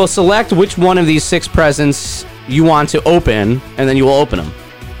 you will select which one of these 6 presents you want to open, and then you will open them.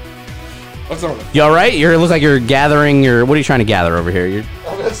 What's wrong? You all right? It looks like you're gathering your. What are you trying to gather over here?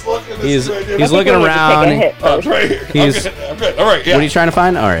 I'm just looking. He's looking around. Oh, it's right here. I'm good. All right. Yeah. What are you trying to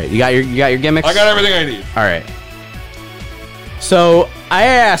find? All right, you got your gimmicks. I got everything I need. All right. So I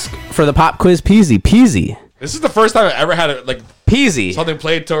ask for the pop quiz, Peasy. This is the first time I ever had it Peasy. something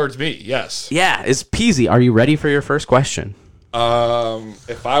played towards me. Yes. Yeah, it's Peasy. Are you ready for your first question?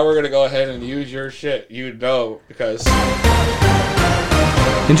 If I were gonna go ahead and use your shit, you'd know because.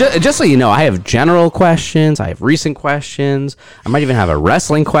 And just so you know, I have general questions, I have recent questions, I might even have a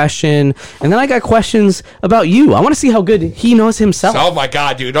wrestling question, and then I got questions about you. I want to see how good he knows himself. Oh my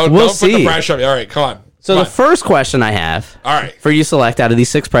god, dude! Don't put the pressure on me. All right, come on. So the first question I have, all right, for you select out of these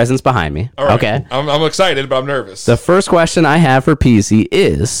 6 presents behind me. All right. Okay. I'm excited, but I'm nervous. The first question I have for Peasy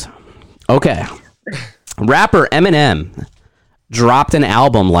is, okay, rapper Eminem dropped an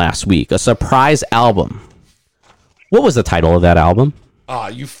album last week, a surprise album. What was the title of that album? Ah,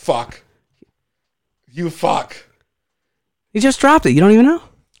 you fuck. You fuck. He just dropped it. You don't even know?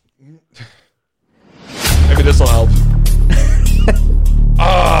 Maybe this will help.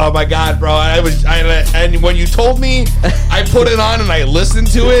 Oh my god, bro! And when you told me, I put it on and I listened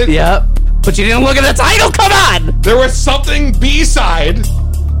to it. Yep. But you didn't look at the title. Come on. There was something B-side.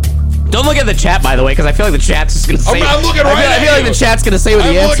 Don't look at the chat, by the way, because I feel like the chat's just gonna say. I'm looking right at you. I feel like the chat's gonna say what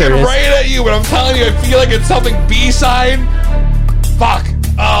the answer is. I'm looking right at you, but I'm telling you, I feel like it's something B-side. Fuck.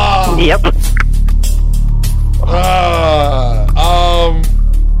 Yep.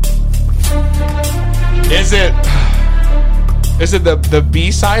 Is it the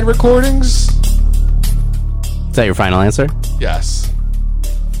B-side recordings? Is that your final answer? Yes.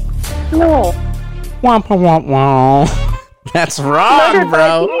 No. Womp womp womp. That's wrong,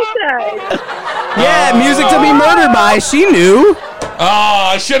 bro. Yeah, music to be murdered by. She knew.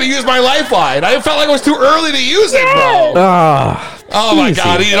 I should have used my lifeline. I felt like it was too early to use it, bro. Oh my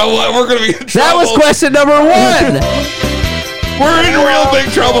god! You know what? We're gonna be in trouble. That was question number 1. We're in real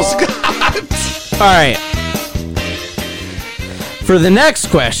big trouble, Scott. All right. For the next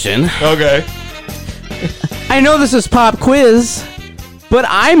question. Okay. I know this is pop quiz, but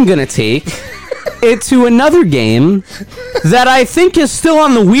I'm gonna take it to another game that I think is still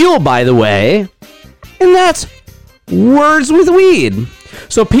on the wheel, by the way, and that's Words with Weed.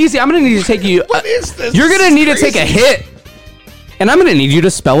 So, Peasy, I'm gonna need to take you. What is this? You're gonna need to take a hit, and I'm gonna need you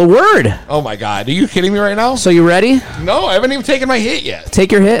to spell a word. Oh my god! Are you kidding me right now? So, you ready? No, I haven't even taken my hit yet.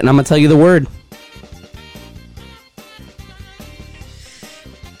 Take your hit, and I'm gonna tell you the word.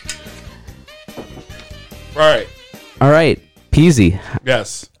 All right, Peasy.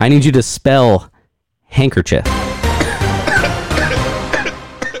 Yes. I need you to spell handkerchief.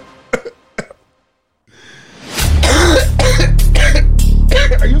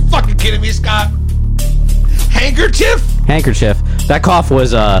 Are you fucking kidding me, Scott? Handkerchief? Handkerchief. That cough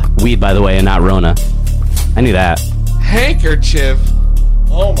was weed, by the way, and not Rona. I knew that. Handkerchief.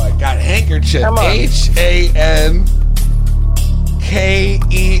 Oh my god, handkerchief.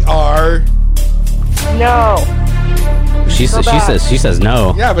 Hanker. No. She says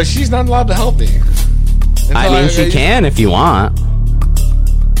no. Yeah, but she's not allowed to help me. I mean, she can if you want.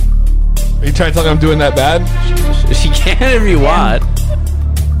 Are you trying to tell me I'm doing that bad? She can if you want.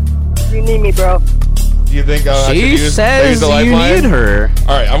 You need me, bro. Do you think I should She use says the you lifeline? need her.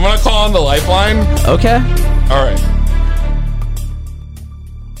 All right, I'm gonna call on the lifeline. Okay. All right.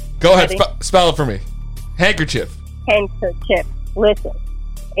 Go ahead, Ready? spell it for me. Handkerchief. Handkerchief. Listen.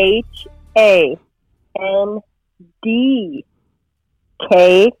 HANDKERCHIEF.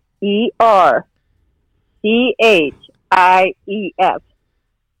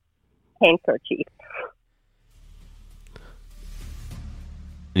 handkerchief.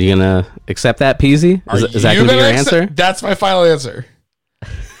 Are you gonna accept that, Peasy? Is that gonna be your answer? That's my final answer.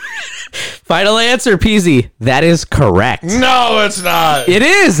 Final answer, Peasy. That is correct. No, it's not. It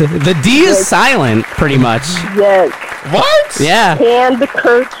is. The D is silent, pretty much. Yes. What? Yeah.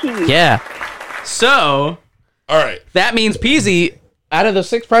 Handkerchief. Yeah. So, all right. That means, Peasy, out of the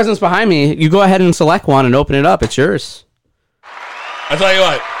 6 presents behind me, you go ahead and select one and open it up. It's yours. I tell you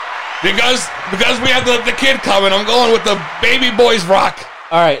what, because we have the kid coming, I'm going with the Baby Boys Rock.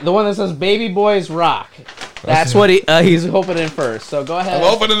 All right, the one that says Baby Boys Rock. That's what he's opening first. So go ahead.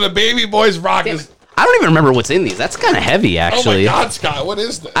 I'm opening the Baby Boys Rock. I don't even remember what's in these. That's kind of heavy, actually. Oh my God, Scott, what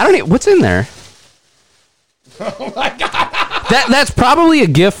is this? I don't even. What's in there? Oh my God. That's probably a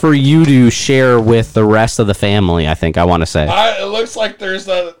gift for you to share with the rest of the family. I think I want to say. It looks like there's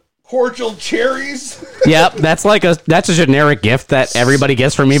cordial cherries. Yep, that's a generic gift that everybody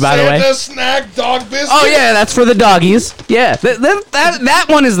gets from me. By the way, Santa snack dog biscuit. Oh yeah, that's for the doggies. Yeah, that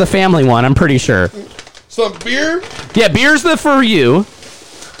one is the family one. I'm pretty sure. Some beer. Yeah, beer's for you.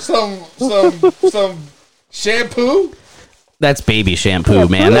 Some shampoo. That's baby shampoo,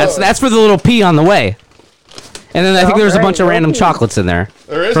 man. That's for the little pee on the way. And then I think there's a bunch of random chocolates in there.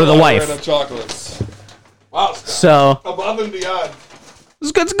 There is for the wife. Random chocolates. Wow. Scott. So above and beyond. It's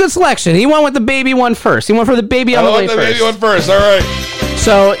a good selection. He went with the baby one first. He went for the baby on the way first. Baby one first. All right.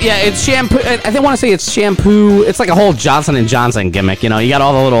 So yeah, it's shampoo. I want to say it's shampoo. It's like a whole Johnson & Johnson gimmick. You know, you got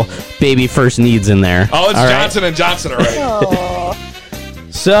all the little baby first needs in there. Oh, it's all Johnson & Johnson, all right.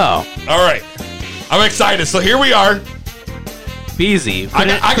 So. All right. I'm excited. So here we are. Peasy. I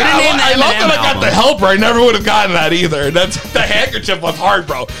love that I got the helper. I never would have gotten that either. The handkerchief was hard,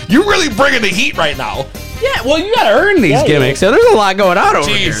 bro. You're really bringing the heat right now. Yeah, well, you got to earn these gimmicks. So there's a lot going on over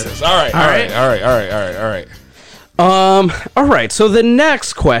here. Jesus. All right. All right. So the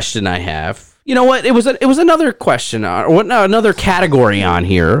next question I have, you know what? It was another question another category on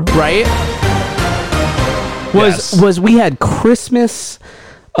here, right? Was we had Christmas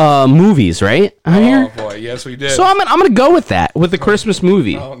movies, right? On here? Oh boy, yes we did. So I'm gonna go with that, with the Christmas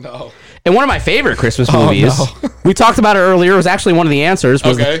movie. Oh no. And one of my favorite Christmas movies, we talked about it earlier, it was actually one of the answers,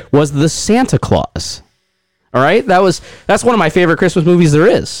 was the Santa Claus. All right? That's one of my favorite Christmas movies there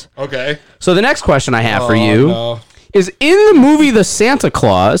is. Okay. So the next question I have for you is, in the movie The Santa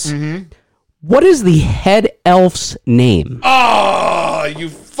Claus, what is the head elf's name? Oh, you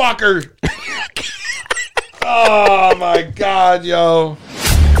fucker. Oh my God, yo.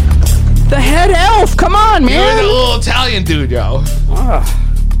 The head elf, come on, man. You're the little Italian dude, yo.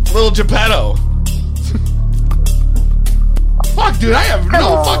 Little Geppetto. Fuck, dude, I have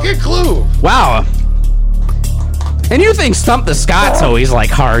no fucking clue. Wow. And you think Stump the Scott's always like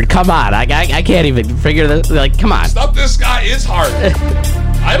hard? Come on, I can't even figure this. Like, come on. Stump this guy is hard.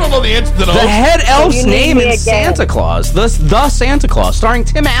 I don't know the answer to those. The head elf's name is Santa Claus. The Santa Claus, starring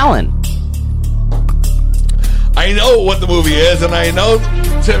Tim Allen. I know what the movie is, and I know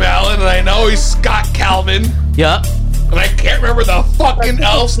Tim Allen, and I know he's Scott Calvin. Yep. And I can't remember the fucking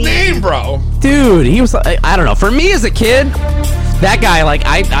elf's name, bro. Dude, he was, I don't know. For me as a kid, that guy, like,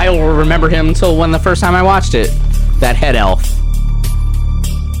 I will remember him until when the first time I watched it. That head elf.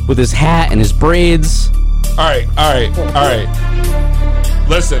 With his hat and his braids. All right.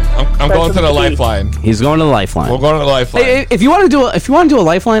 Listen, I'm going to the lifeline. He's going to the lifeline. We're going to the lifeline. Hey, if you want to do a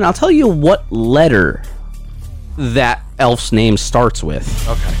lifeline, I'll tell you what letter that elf's name starts with.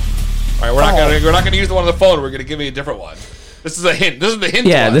 Okay. All right, we're not gonna use the one on the phone. We're gonna give you a different one. This is a hint. This is the hint.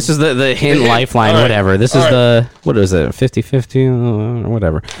 Yeah, one. This is the hint lifeline, right. Whatever. This is the, what is it? 50-50 or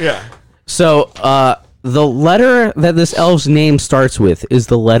whatever. Yeah. So, the letter that this elf's name starts with is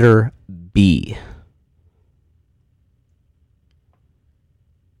the letter B.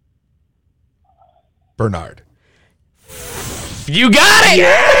 Bernard. You got it!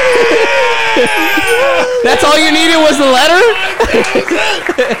 That's all you needed was the letter?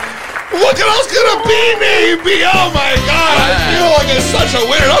 What else could a B name be? Oh my God, I feel like it's such a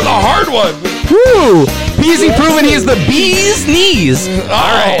winner. That was a hard one. Woo! Peasy proving he's the bee's knees.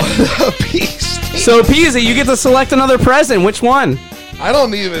 All right. Bee's knees. So, Peasy, you get to select another present. Which one? I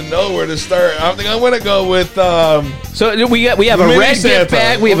don't even know where to start. I think I'm going to go with... So we have a red Santa. gift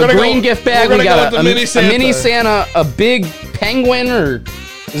bag. We have a green gift bag. We got a mini Santa, a big penguin, or...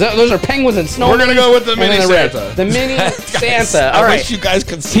 those are penguins and snow. We're going to go with the mini Santa. The mini Santa. All right. I wish you guys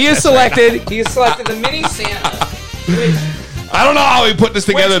could see He has selected the mini Santa. I don't know how we put this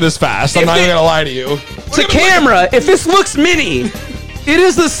together this fast. I'm not even going to lie to you. To camera, if this looks mini, it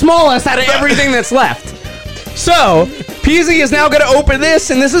is the smallest out of everything that's left. So, Peasy is now going to open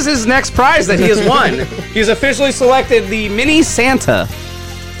this, and this is his next prize that he has won. He's officially selected the mini Santa.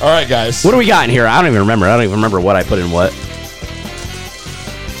 All right, guys. What do we got in here? I don't even remember what I put in what.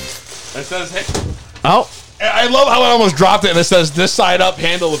 It says, hey. Oh. I love how I almost dropped it, and it says, this side up,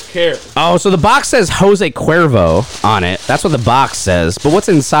 handle with care. Oh, so the box says Jose Cuervo on it. That's what the box says. But what's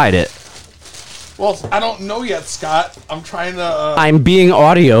inside it? Well, I don't know yet, Scott. I'm trying to... I'm being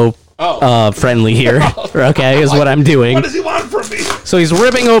audio friendly here. Okay, is what I'm doing. What does he want from me? So he's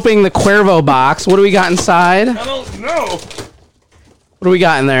ripping open the Cuervo box. What do we got inside? I don't know. What do we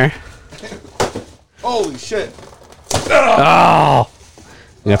got in there? Holy shit. Oh.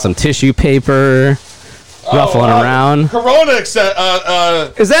 We got some tissue paper. Ruffling around. Corona Is that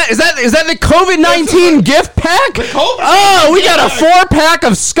the COVID-19 gift pack? We got a 4-pack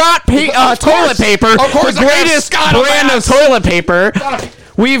of Scott toilet paper. Of course, the greatest brand of toilet paper.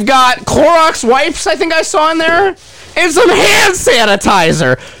 We've got Clorox wipes, I think I saw in there, and some hand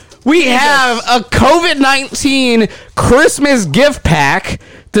sanitizer. We have a COVID-19 Christmas gift pack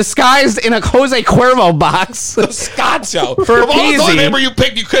disguised in a Jose Cuervo box. The Scott Show. For of all the toilet Peasy. paper you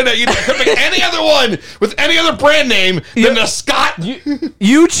picked, you could pick any other one with any other brand name than the Scott.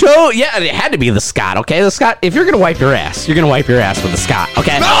 You chose, yeah, it had to be the Scott, okay? The Scott, if you're going to wipe your ass, you're going to wipe your ass with the Scott,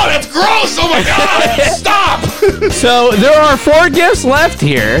 okay? No, that's gross. Oh my God. Stop. So there are 4 gifts left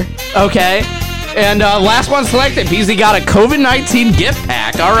here, okay? And last one selected, Peasy got a COVID-19 gift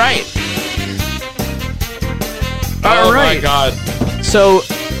pack. All right. Oh my God. So,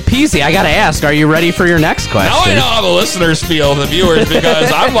 Peasy, I got to ask, are you ready for your next question? Now I know how the listeners feel, the viewers, because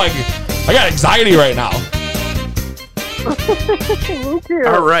I'm like, I got anxiety right now. Me too.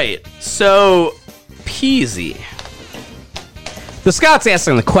 All right. So, Peasy. The Scott's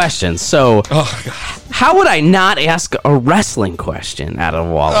asking the question, so how would I not ask a wrestling question out of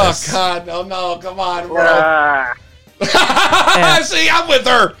all Oh this? God, no, come on, bro. See, I'm with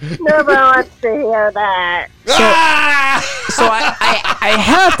her. Nobody wants to hear that. So I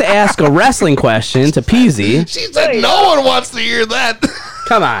have to ask a wrestling question to Peasy. She said no one wants to hear that.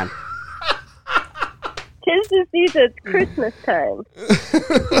 Come on. 'Tis the season, it's Christmas time.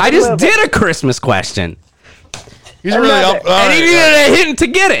 I just did a Christmas question. He's really up. And he needed a hint to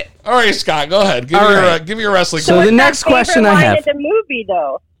get it. All right, Scott, go ahead. Give me your wrestling So question. the next question I have. The movie,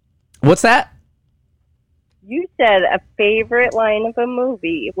 though. What's that? You said a favorite line of a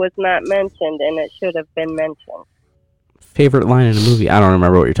movie was not mentioned, and it should have been mentioned. Favorite line in a movie? I don't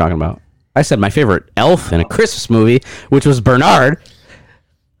remember what you're talking about. I said my favorite elf in a Christmas movie, which was Bernard.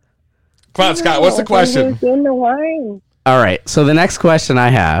 Come on, Scott, what's the question? In the line. All right, so the next question I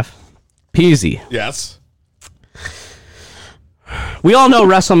have, Peasy. Yes. We all know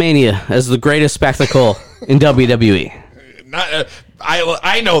WrestleMania as the greatest spectacle in WWE.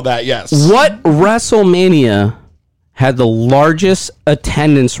 I know that, yes. What WrestleMania had the largest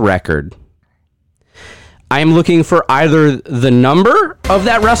attendance record? I am looking for either the number of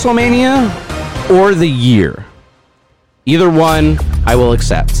that WrestleMania or the year. Either one, I will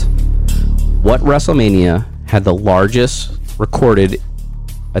accept. What WrestleMania had the largest recorded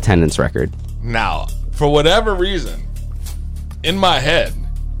attendance record? Now, for whatever reason, in my head,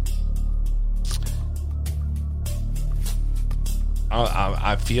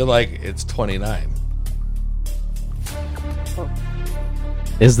 I feel like it's 29.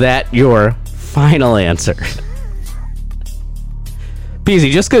 Is that your final answer?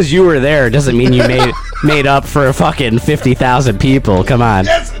 Peasy, just because you were there doesn't mean you made up for a fucking 50,000 people. Come on.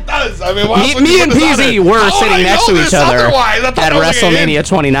 Yes, it does. I mean, me and Peasy were sitting next to each other at WrestleMania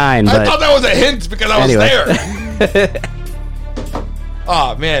 29. I thought that was a hint because I was there.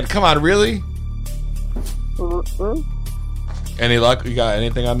 Oh man, come on, really? Any luck? You got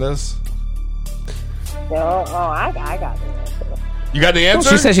anything on this? No, I got it. You got the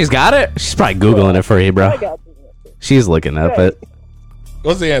answer? She says she's got it. She's probably Googling it for you, bro. She's looking up it.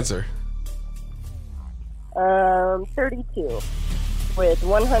 What's the answer? 32 with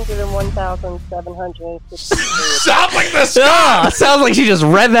 101,763. Sounds like the Scott. Sounds like she just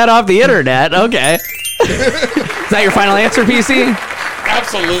read that off the internet. Okay. Is that your final answer, PC?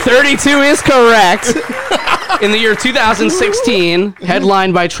 Absolutely. 32 is correct. In the year 2016,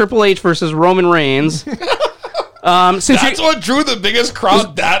 headlined by Triple H versus Roman Reigns. That's what drew the biggest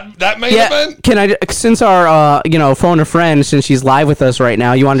crowd. That main event. Can I? Since our phone a friend, since she's live with us right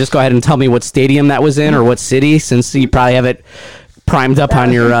now, you want to just go ahead and tell me what stadium that was in or what city? Since you probably have it primed up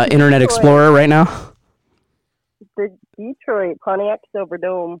on your Internet Explorer right now. The Detroit Pontiac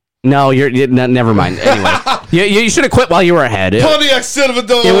Silverdome. No, never mind. Anyway, you should have quit while you were ahead. Pontiac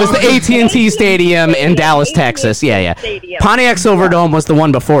Silverdome. It was the AT&T Stadium in Dallas, Texas. Yeah. Pontiac Silverdome was the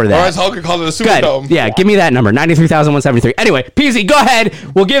one before that. Or as Hogan called it, the Superdome. Yeah, give me that number, 93,173. Anyway, Peasy, go ahead.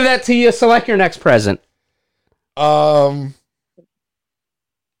 We'll give that to you. Select your next present.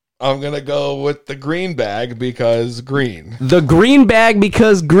 I'm going to go with the green bag because green. The green bag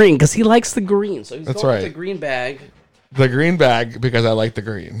because green, because he likes the green. So he's That's going right. with the green bag. The green bag because I like the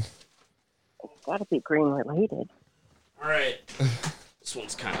green. It's got to be green related. All right. This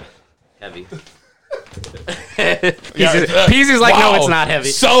one's kind of heavy. Yeah, Peasy's like, wow, no, it's not heavy.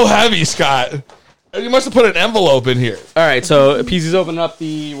 So heavy, Scott. You must have put an envelope in here. All right, so Peasy's opening up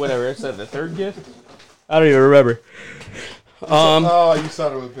the, whatever, is that the third gift? I don't even remember. Oh, you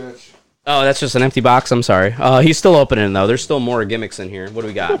son of a bitch. Oh, that's just an empty box. I'm sorry. He's still opening, though. There's still more gimmicks in here. What do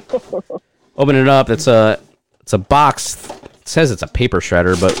we got? Open it up. It's a box. It says it's a paper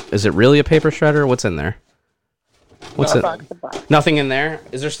shredder, but is it really a paper shredder? What's in there? What's it? Nothing in there.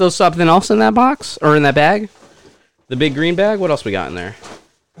 Is there still something else in that box or in that bag? The big green bag. What else we got in there?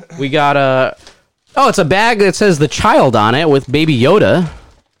 We got a. Oh, it's a bag that says the child on it with Baby Yoda.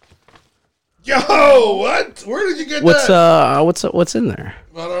 Yo, what? Where did you get that? What's in there?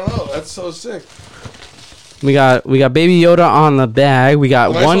 I don't know. That's so sick. We got Baby Yoda on the bag. We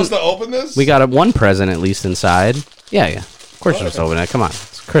got Am I supposed to open this? We got one present at least inside. Yeah. Of course you're supposed to open it. Come on,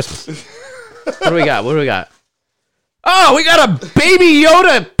 it's Christmas. What do we got? Oh, we got a Baby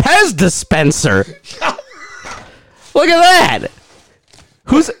Yoda Pez dispenser. Look at that.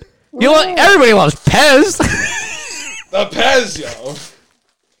 Everybody loves Pez. The Pez, yo.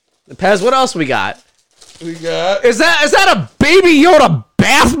 The Pez. What else we got? We got. Is that a Baby Yoda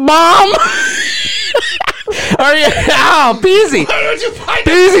bath bomb? Are you? Oh, Peasy. Why don't you find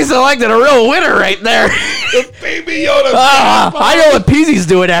Peasy selected a real winner right there. the Baby Yoda bath bomb? I know what Peasy's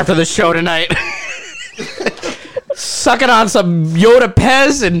doing after the show tonight. Sucking on some Yoda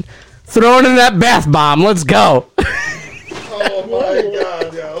Pez and throwing in that bath bomb. Let's go. Oh my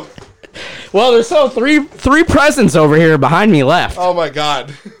god, yo. Well, there's still three presents over here behind me left. Oh my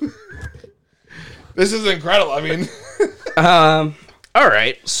god. This is incredible. I mean, all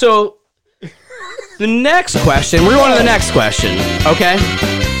right. So the next question, we're going to the next question, okay?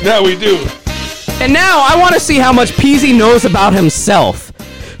 Yeah, we do. And now I want to see how much Peasy knows about himself.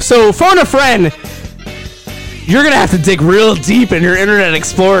 So phone a friend. You're going to have to dig real deep in your Internet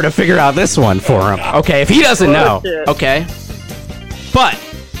Explorer to figure out this one for him. Okay, if he doesn't know. Okay. But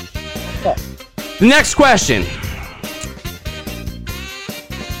the next question.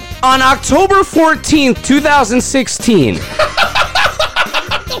 On October 14th, 2016.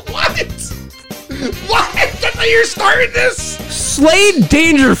 What? That's how you're starting this? Slade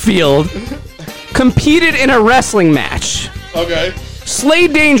Dangerfield competed in a wrestling match. Okay.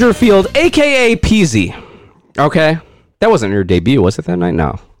 Slade Dangerfield, a.k.a. Peasy. Okay. That wasn't your debut, was it that night?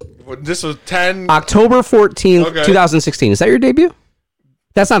 No. This was 10... October 14th, 2016. Is that your debut?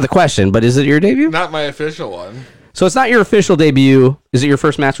 That's not the question, but is it your debut? Not my official one. So it's not your official debut. Is it your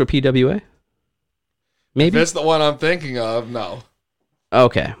first match with PWA? Maybe? If it's the one I'm thinking of, no.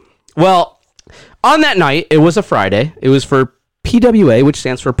 Okay. Well, on that night, it was a Friday. It was for PWA, which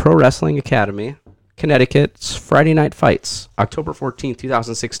stands for Pro Wrestling Academy, Connecticut's Friday Night Fights, October 14th,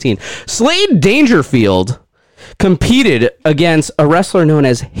 2016. Slade Dangerfield competed against a wrestler known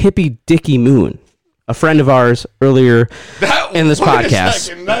as Hippie Dickie Moon, a friend of ours earlier in this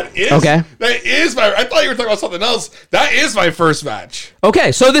podcast. That is, okay. That is my... I thought you were talking about something else. That is my first match.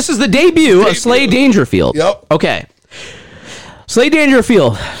 Okay, so this is the debut of Slade Dangerfield. Yep. Okay. Slade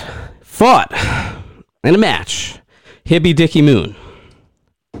Dangerfield fought in a match. Hippie Dickie Moon.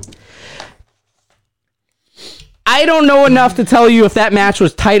 I don't know enough to tell you if that match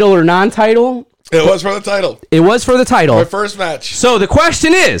was title or non-title. It was for the title. It was for the title. My first match. So the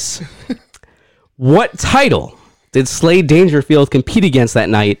question is, what title did Slade Dangerfield compete against that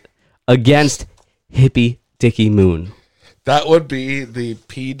night against Hippie Dickie Moon? That would be the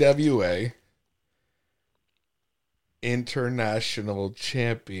PWA International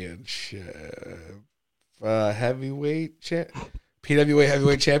Championship. PWA Heavyweight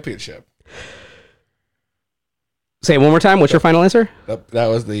Championship. Say it one more time. What's your final answer? That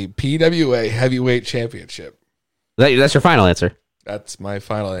was the PWA Heavyweight Championship. That's your final answer? That's my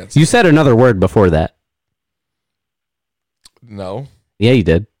final answer. You said another word before that. No. Yeah, you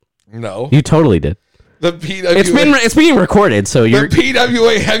did. No. You totally did. The PWA. It's being recorded, so you're... The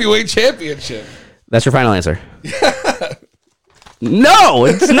PWA Heavyweight Championship. That's your final answer? No,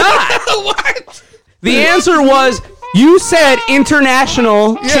 it's not. What? The answer was... You said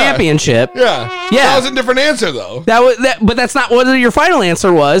international championship. Yeah. That was a different answer, though. But that's not what your final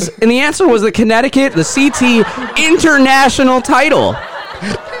answer was. And the answer was the Connecticut, the CT international title.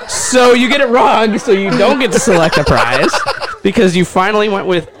 So you get it wrong, so you don't get to select a prize because you finally went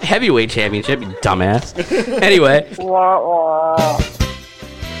with heavyweight championship, you dumbass. Anyway. Apparently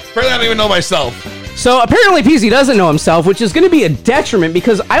I don't even know myself. So apparently PZ doesn't know himself, which is going to be a detriment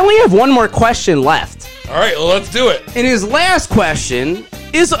because I only have one more question left. All right, well, let's do it. And his last question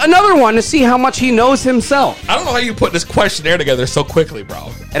is another one to see how much he knows himself. I don't know how you put this questionnaire together so quickly,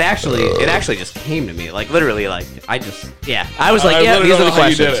 bro. It actually just came to me. Like, literally, like, I was like, I these are the how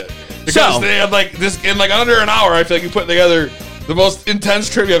you did questions. it. Because they had, like, this in, like, under an hour, I feel like you put together the most intense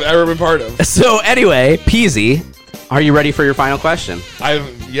trivia I've ever been part of. So, anyway, Peasy, are you ready for your final question?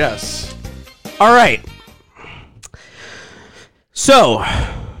 Yes. All right. So,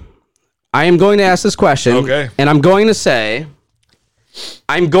 I am going to ask this question. Okay. And I'm going to say,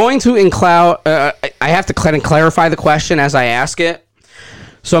 I'm going to I have to kind of clarify the question as I ask it.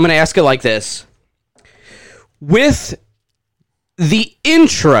 So I'm going to ask it like this. With the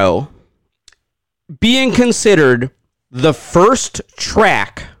intro being considered the first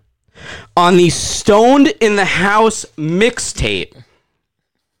track on the Stoned in the House mixtape,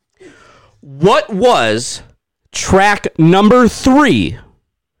 what was track number 3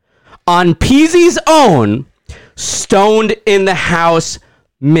 on Peasy's own Stoned in the House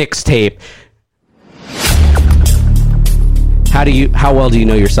mixtape? How well do you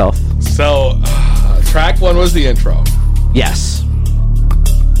know yourself? So, track 1 was the intro. Yes.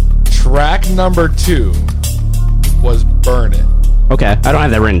 Track number 2 was Burn It. Okay, I don't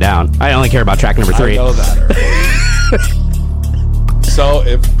have that written down. I only care about track number 3. I know that already. So,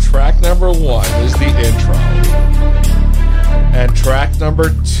 if track number 1 is the intro, and track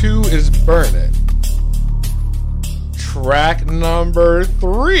number 2 is Burn It, track number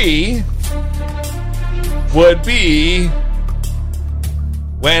 3 would be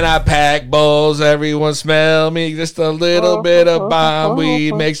When I Pack Bowls, Everyone Smell Me, Just a Little Bit of Bomb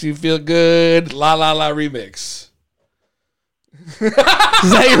Weed Makes You Feel Good, La La La remix.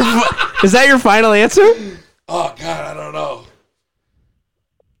 Is that your final answer? Oh, God, I don't know.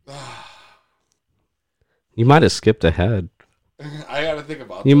 You might have skipped ahead. I gotta think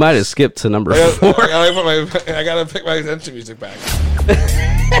about You might have skipped to number 4. I gotta pick my attention music back.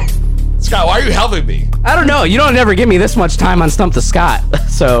 Scott, why are you helping me? I don't know. You don't ever give me this much time on Stump the Scott.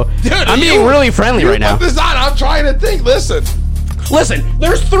 So, Dude, I'm being really friendly right now. Put this on. I'm trying to think. Listen,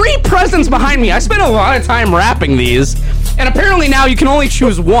 there's 3 presents behind me. I spent a lot of time wrapping these, and apparently now you can only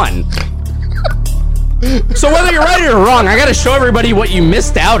choose one. So whether you're right or wrong, I gotta show everybody what you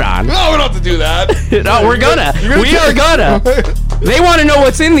missed out on. No, we don't have to do that. No, we're gonna. We are gonna. They want to know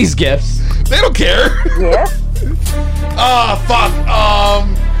what's in these gifts. They don't care. Yeah. Fuck.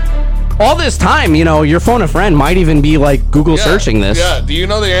 All this time, your phone a friend might even be like Google searching this. Yeah. Do you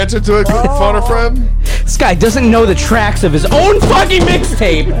know the answer to a phone a friend? This guy doesn't know the tracks of his own fucking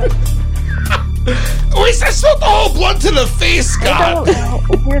mixtape. We said smoked the whole blunt to the face, Scott.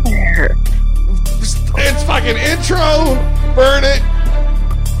 You're there. It's fucking intro. Burn It.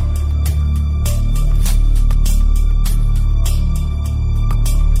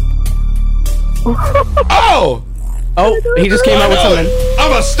 Oh! Oh, he just came up with something.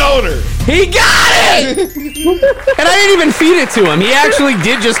 I'm a stoner. He got it! And I didn't even feed it to him. He actually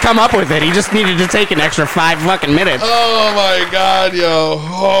did just come up with it. He just needed to take an extra 5 fucking minutes. Oh my God, yo.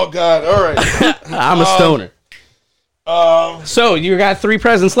 Oh God. All right. I'm a stoner. So you got 3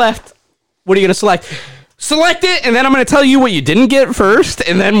 presents left. What are you gonna select? Select it, and then I'm gonna tell you what you didn't get first,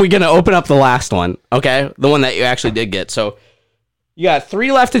 and then we're gonna open up the last one. Okay, the one that you actually did get. So you got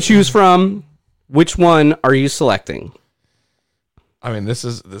 3 left to choose from. Which one are you selecting? I mean, this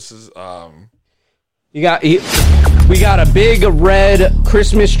is we got a big red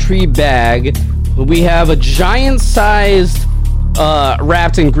Christmas tree bag. We have a giant sized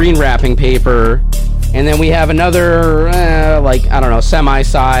wrapped in green wrapping paper, and then we have another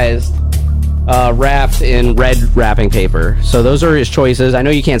semi-sized wrapped in red wrapping paper. So those are his choices. I know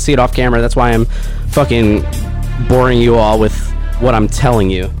you can't see it off camera. That's why I'm fucking boring you all with what I'm telling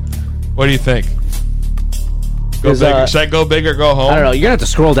you. What do you think? Go big. Should I go big or go home? I don't know. You're gonna have to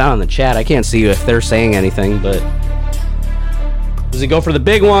scroll down in the chat. I can't see if they're saying anything, but does he go for the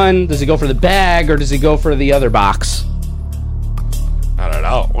big one? Does he go for the bag, or does he go for the other box? I don't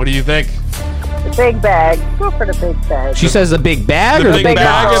know. What do you think? The big bag. Go for the big bag. She says the big bag or the big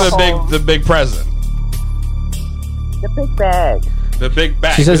bag box? or the big present? The big bag. The big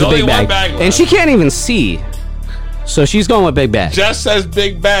bag. She says the There's big only bag. one bag And she can't even see. So she's going with big bag. Jess says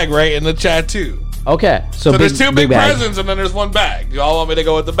big bag right in the chat too. Okay. So there's 2 big bag. presents and then there's 1 bag. You all want me to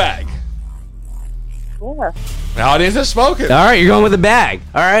go with the bag? Yeah. The audience is smoking. All right, you're going with the bag.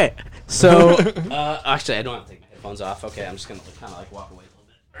 All right. So actually, I don't have to take my headphones off. Okay, I'm just gonna kind of like walk away a little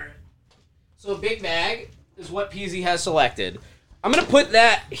bit. All right. So big bag is what Peasy has selected. I'm gonna put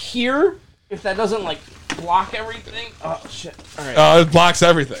that here if that doesn't like block everything? Oh shit! All right. It blocks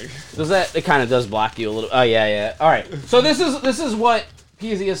everything. Does that? It kind of does block you a little. Oh yeah. All right. So this is what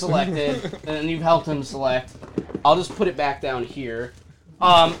Peasy has selected, and you've helped him select. I'll just put it back down here.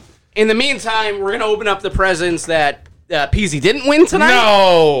 In the meantime, we're gonna open up the presents that Peasy didn't win tonight.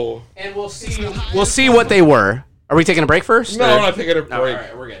 No. And we'll see what they were. Are we taking a break first? No, I'm not taking a break. All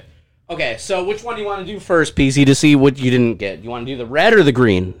right, we're good. Okay, so which one do you want to do first, Peasy, to see what you didn't get? You want to do the red or the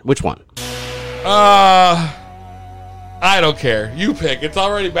green? Which one? I don't care. You pick. It's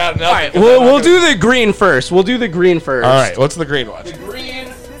already bad enough. All right, we'll do the green first. All right, what's the green one? The green.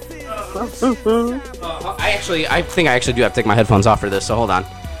 I think I actually do have to take my headphones off for this. So hold on.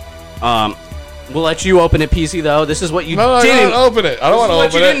 We'll let you open it, PC. Though this is what you didn't open it. I don't want to open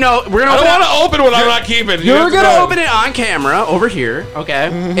it. You didn't know. We're gonna. I don't want to open what I'm not keeping. You're gonna open it on camera over here, okay?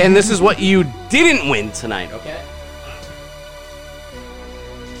 And this is what you didn't win tonight, okay?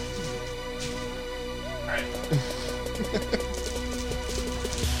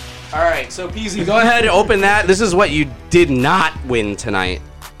 All right, so PZ, go ahead and open that. This is what you did not win tonight.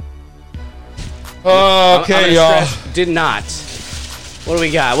 Okay, y'all. Did not. What do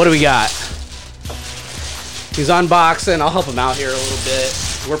we got? He's unboxing. I'll help him out here a little bit.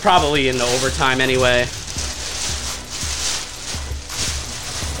 We're probably in the overtime anyway.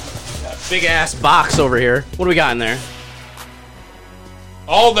 Big ass box over here. What do we got in there?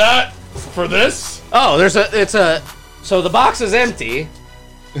 All that for this? Oh, so the box is empty.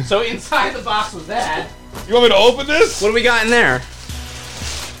 So inside the box was that. You want me to open this? What do we got in there?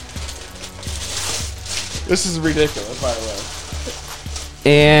 This is ridiculous, by the way.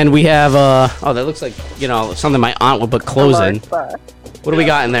 And we have that looks like, something my aunt would put clothes in. What do we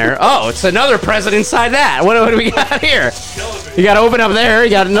got in there? Oh, it's another present inside that. What do we got here? You got to open up there. You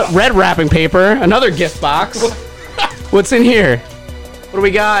got red wrapping paper, another gift box. What's in here? What do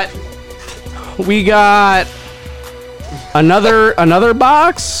we got? We got another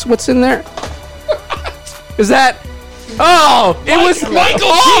box. What's in there? Is that? Oh, it was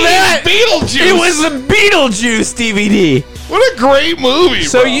Michael that Beetlejuice. It was the Beetlejuice DVD. What a great movie,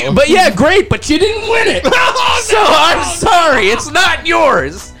 So bro. great, but you didn't win it. So I'm sorry, it's not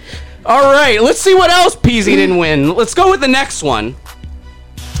yours. All right, let's see what else Peasy didn't win. Let's go with the next one.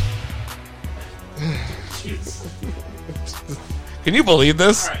 Can you believe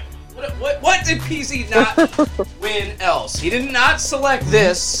this? All right. What did Peasy not win else? He did not select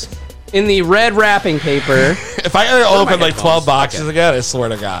this in the red wrapping paper. If I ever open like 12 boxes again, I swear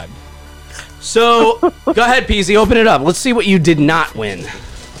to God. So, go ahead, Peasy, open it up. Let's see what you did not win.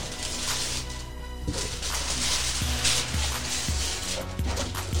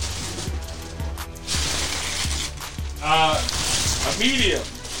 A medium.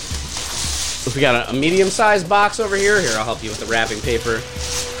 We got a medium-sized box over here. Here, I'll help you with the wrapping paper.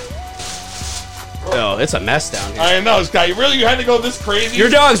 Oh, it's a mess down here. I know, Scott. You had to go this crazy? Your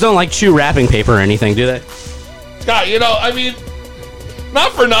dogs don't like chew wrapping paper or anything, do they? Scott,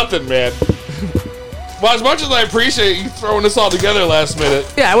 not for nothing, man. Well, as much as I appreciate you throwing this all together last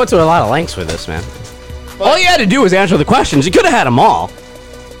minute. Yeah, I went to a lot of lengths with this, man. All you had to do was answer the questions. You could have had them all.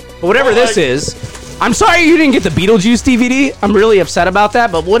 But whatever this is, I'm sorry you didn't get the Beetlejuice DVD. I'm really upset about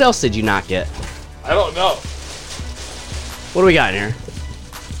that, but what else did you not get? I don't know. What do we got in here?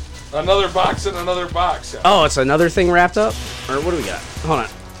 Another box and another box. Oh, it's another thing wrapped up? Or what do we got? Hold on.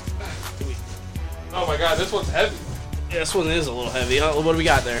 Oh my God, this one's heavy. Yeah, this one is a little heavy. What do we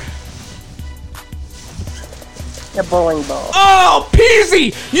got there? A bowling ball. Oh,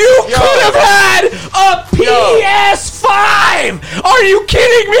 Peasy! You could have had a PS5! Are you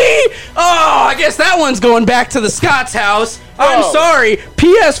kidding me? Oh, I guess that one's going back to the Scott's house. I'm sorry.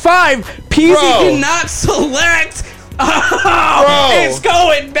 PS5, Peasy did not select. Oh, it's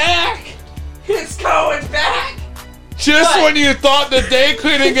going back. It's going back. Just when you thought the day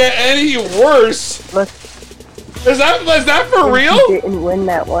couldn't get any worse. Is that for real? You didn't win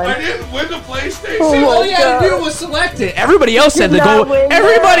that one. I didn't win the PlayStation. All you had to do was select it. Everybody else said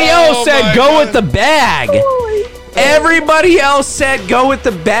Everybody else said go with the bag. Everybody else said go with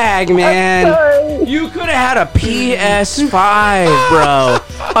the bag, man. You could have had a PS5, bro.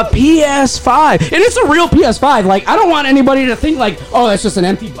 A PS5. And it's a real PS5. Like, I don't want anybody to think like, oh, that's just an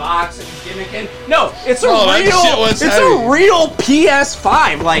empty box and gimmicking. No, it's a real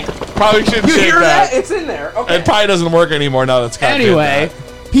PS5. Like, probably shouldn't you say hear that. It's in there. Okay. It probably doesn't work anymore now that's kind Anyway,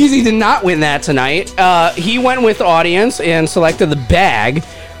 Peasy did not win that tonight. He went with audience and selected the bag.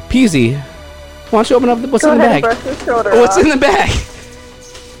 Peasy, why don't you open up what's in the bag? What's in the bag?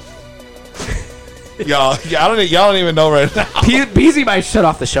 Y'all don't even know right now. Peasy might shut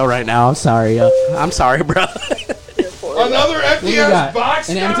off the show right now. I'm sorry. I'm sorry, bro. Another empty ass box.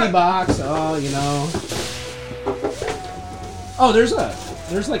 An empty box. Oh, Oh, there's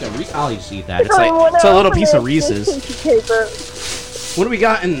like a I'll just eat that. It's a little piece of Reese's. What do we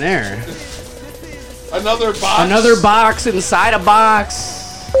got in there? Another box. Another box inside a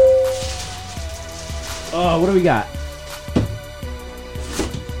box. Oh, what do we got?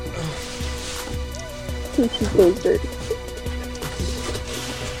 Tissue paper.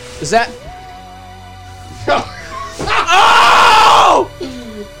 Is that? Oh!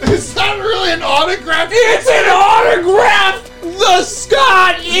 Is that really an autograph? It's an autograph! The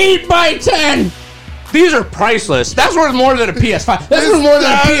Scott 8x10! These are priceless. That's worth more than a PS5. That's worth more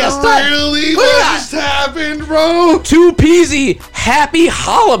than a PS5. Really? Look What at just happened, bro? Too Peasy Happy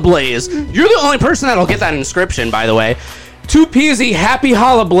Holablaze. You're the only person that'll get that inscription, by the way. Too Peasy Happy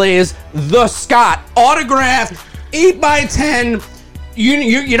Holablaze, the Scott autograph 8x10.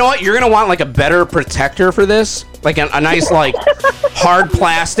 You know what? You're gonna want like a better protector for this, like a nice like hard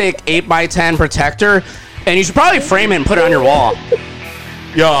plastic 8x10 protector, and you should probably frame it and put it on your wall.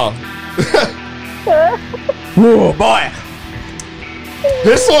 Yo. Oh boy.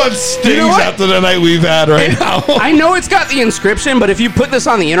 This one stings after the night we've had right now. I know it's got the inscription, but if you put this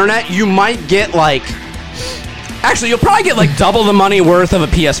on the internet, you might get like... Actually, you'll probably get like double the money worth of a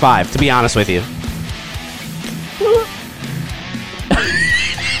PS5, to be honest with you.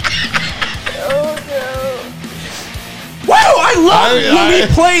 Whoa, I love when we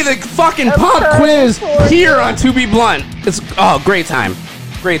play the fucking pop quiz here on To Be Blunt. It's, great time.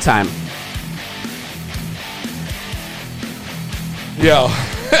 Great time. Yo.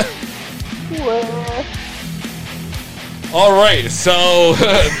 All right, so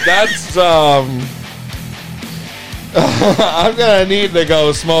that's I'm gonna need to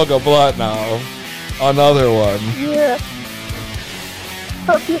go smoke a blunt now. Another one. Yeah.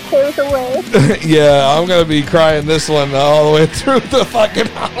 Hope you clears away. Yeah, I'm gonna be crying this one all the way through the fucking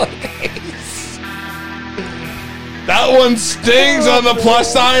holidays. That one stings on the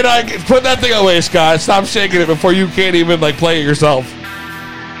plus side. I can put that thing away, Scott. Stop shaking it before you can't even like play it yourself.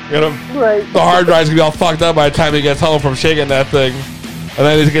 You know, the hard drive's gonna be all fucked up by the time he gets home from shaking that thing, and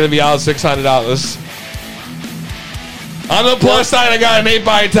then he's gonna be out $600. On the plus side, I got an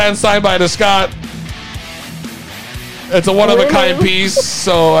 8x10 signed by the Scott. It's a one-of-a-kind piece,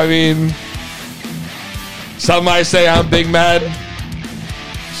 so, I mean, some might say I'm big mad.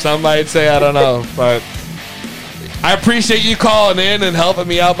 Some might say I don't know, but I appreciate you calling in and helping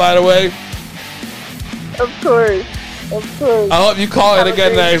me out, by the way. Of course. Of course. I hope you call in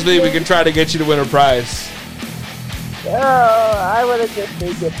again next week. We can try to get you the winner prize. Oh, I would have just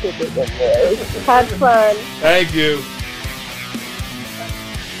been good tickets in there. Had fun. Thank you.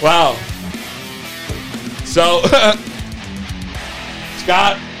 Wow. So,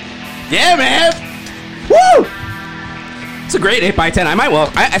 Scott. Yeah, man. Woo! It's a great 8x10.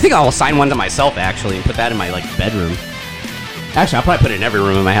 I think I'll assign one to myself, actually, and put that in my, like, bedroom. Actually, I'll probably put it in every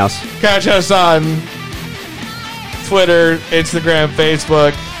room in my house. Catch us on Twitter, Instagram,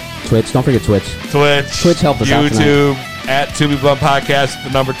 Facebook. Twitch. Don't forget Twitch. Twitch helped us out tonight. YouTube, at To Be Blunt Podcast,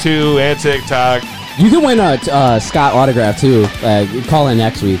 the number 2, and TikTok. You can win a Scott autograph, too. Call in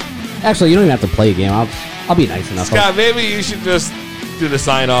next week. Actually, you don't even have to play a game. I'll be nice enough. Scott, maybe you should just do the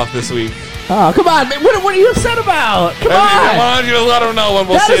sign-off this week. Oh, come on. What are you upset about? Come on. Come on, you let them know when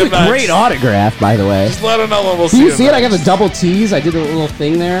we'll see him next. That is a great autograph, by the way. Just let them know when we'll see him. him Do you see it? I got the double T's. I did a little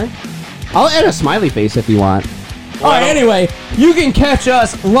thing there. I'll add a smiley face if you want. All right, anyway, you can catch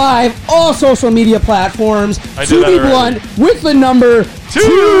us live all social media platforms. To Be Blunt with the number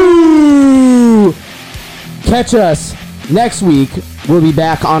 2. Catch us next week. We'll be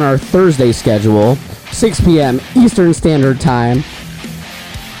back on our Thursday schedule, 6 p.m. Eastern Standard Time.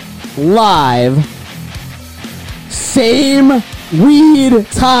 Live. Same weed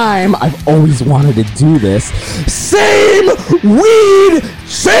time. I've always wanted to do this. Same weed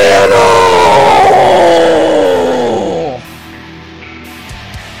channel!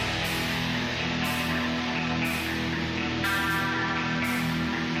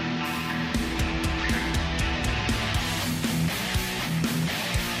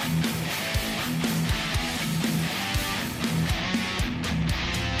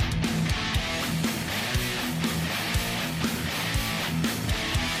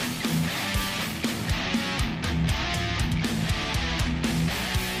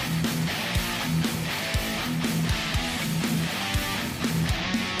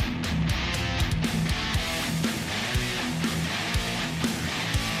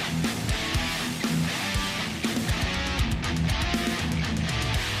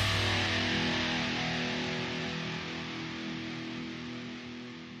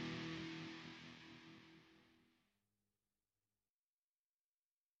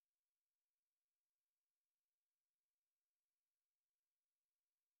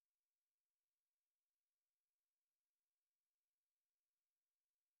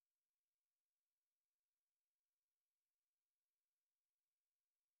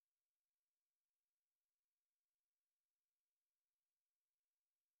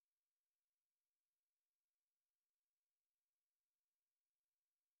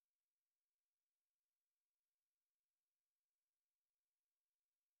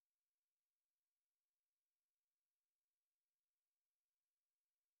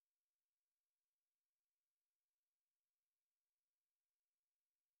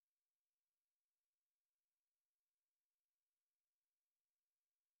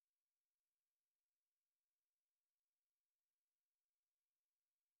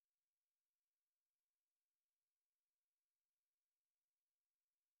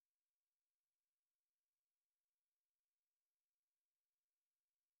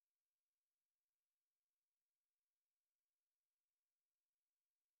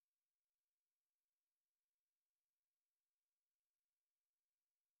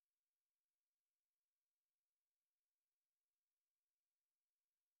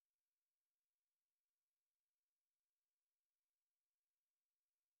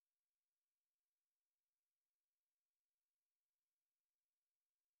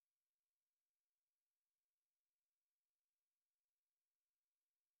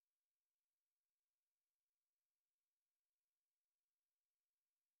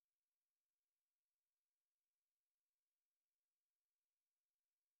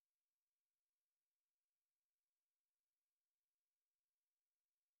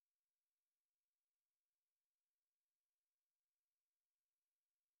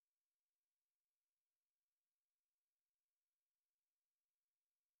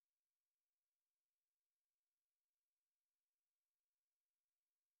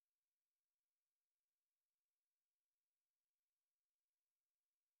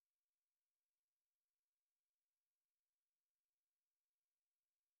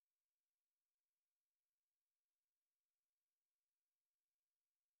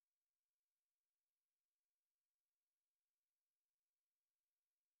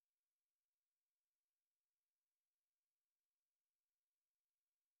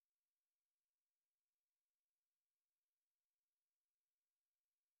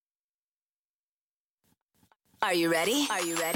 Are you ready? Are you ready?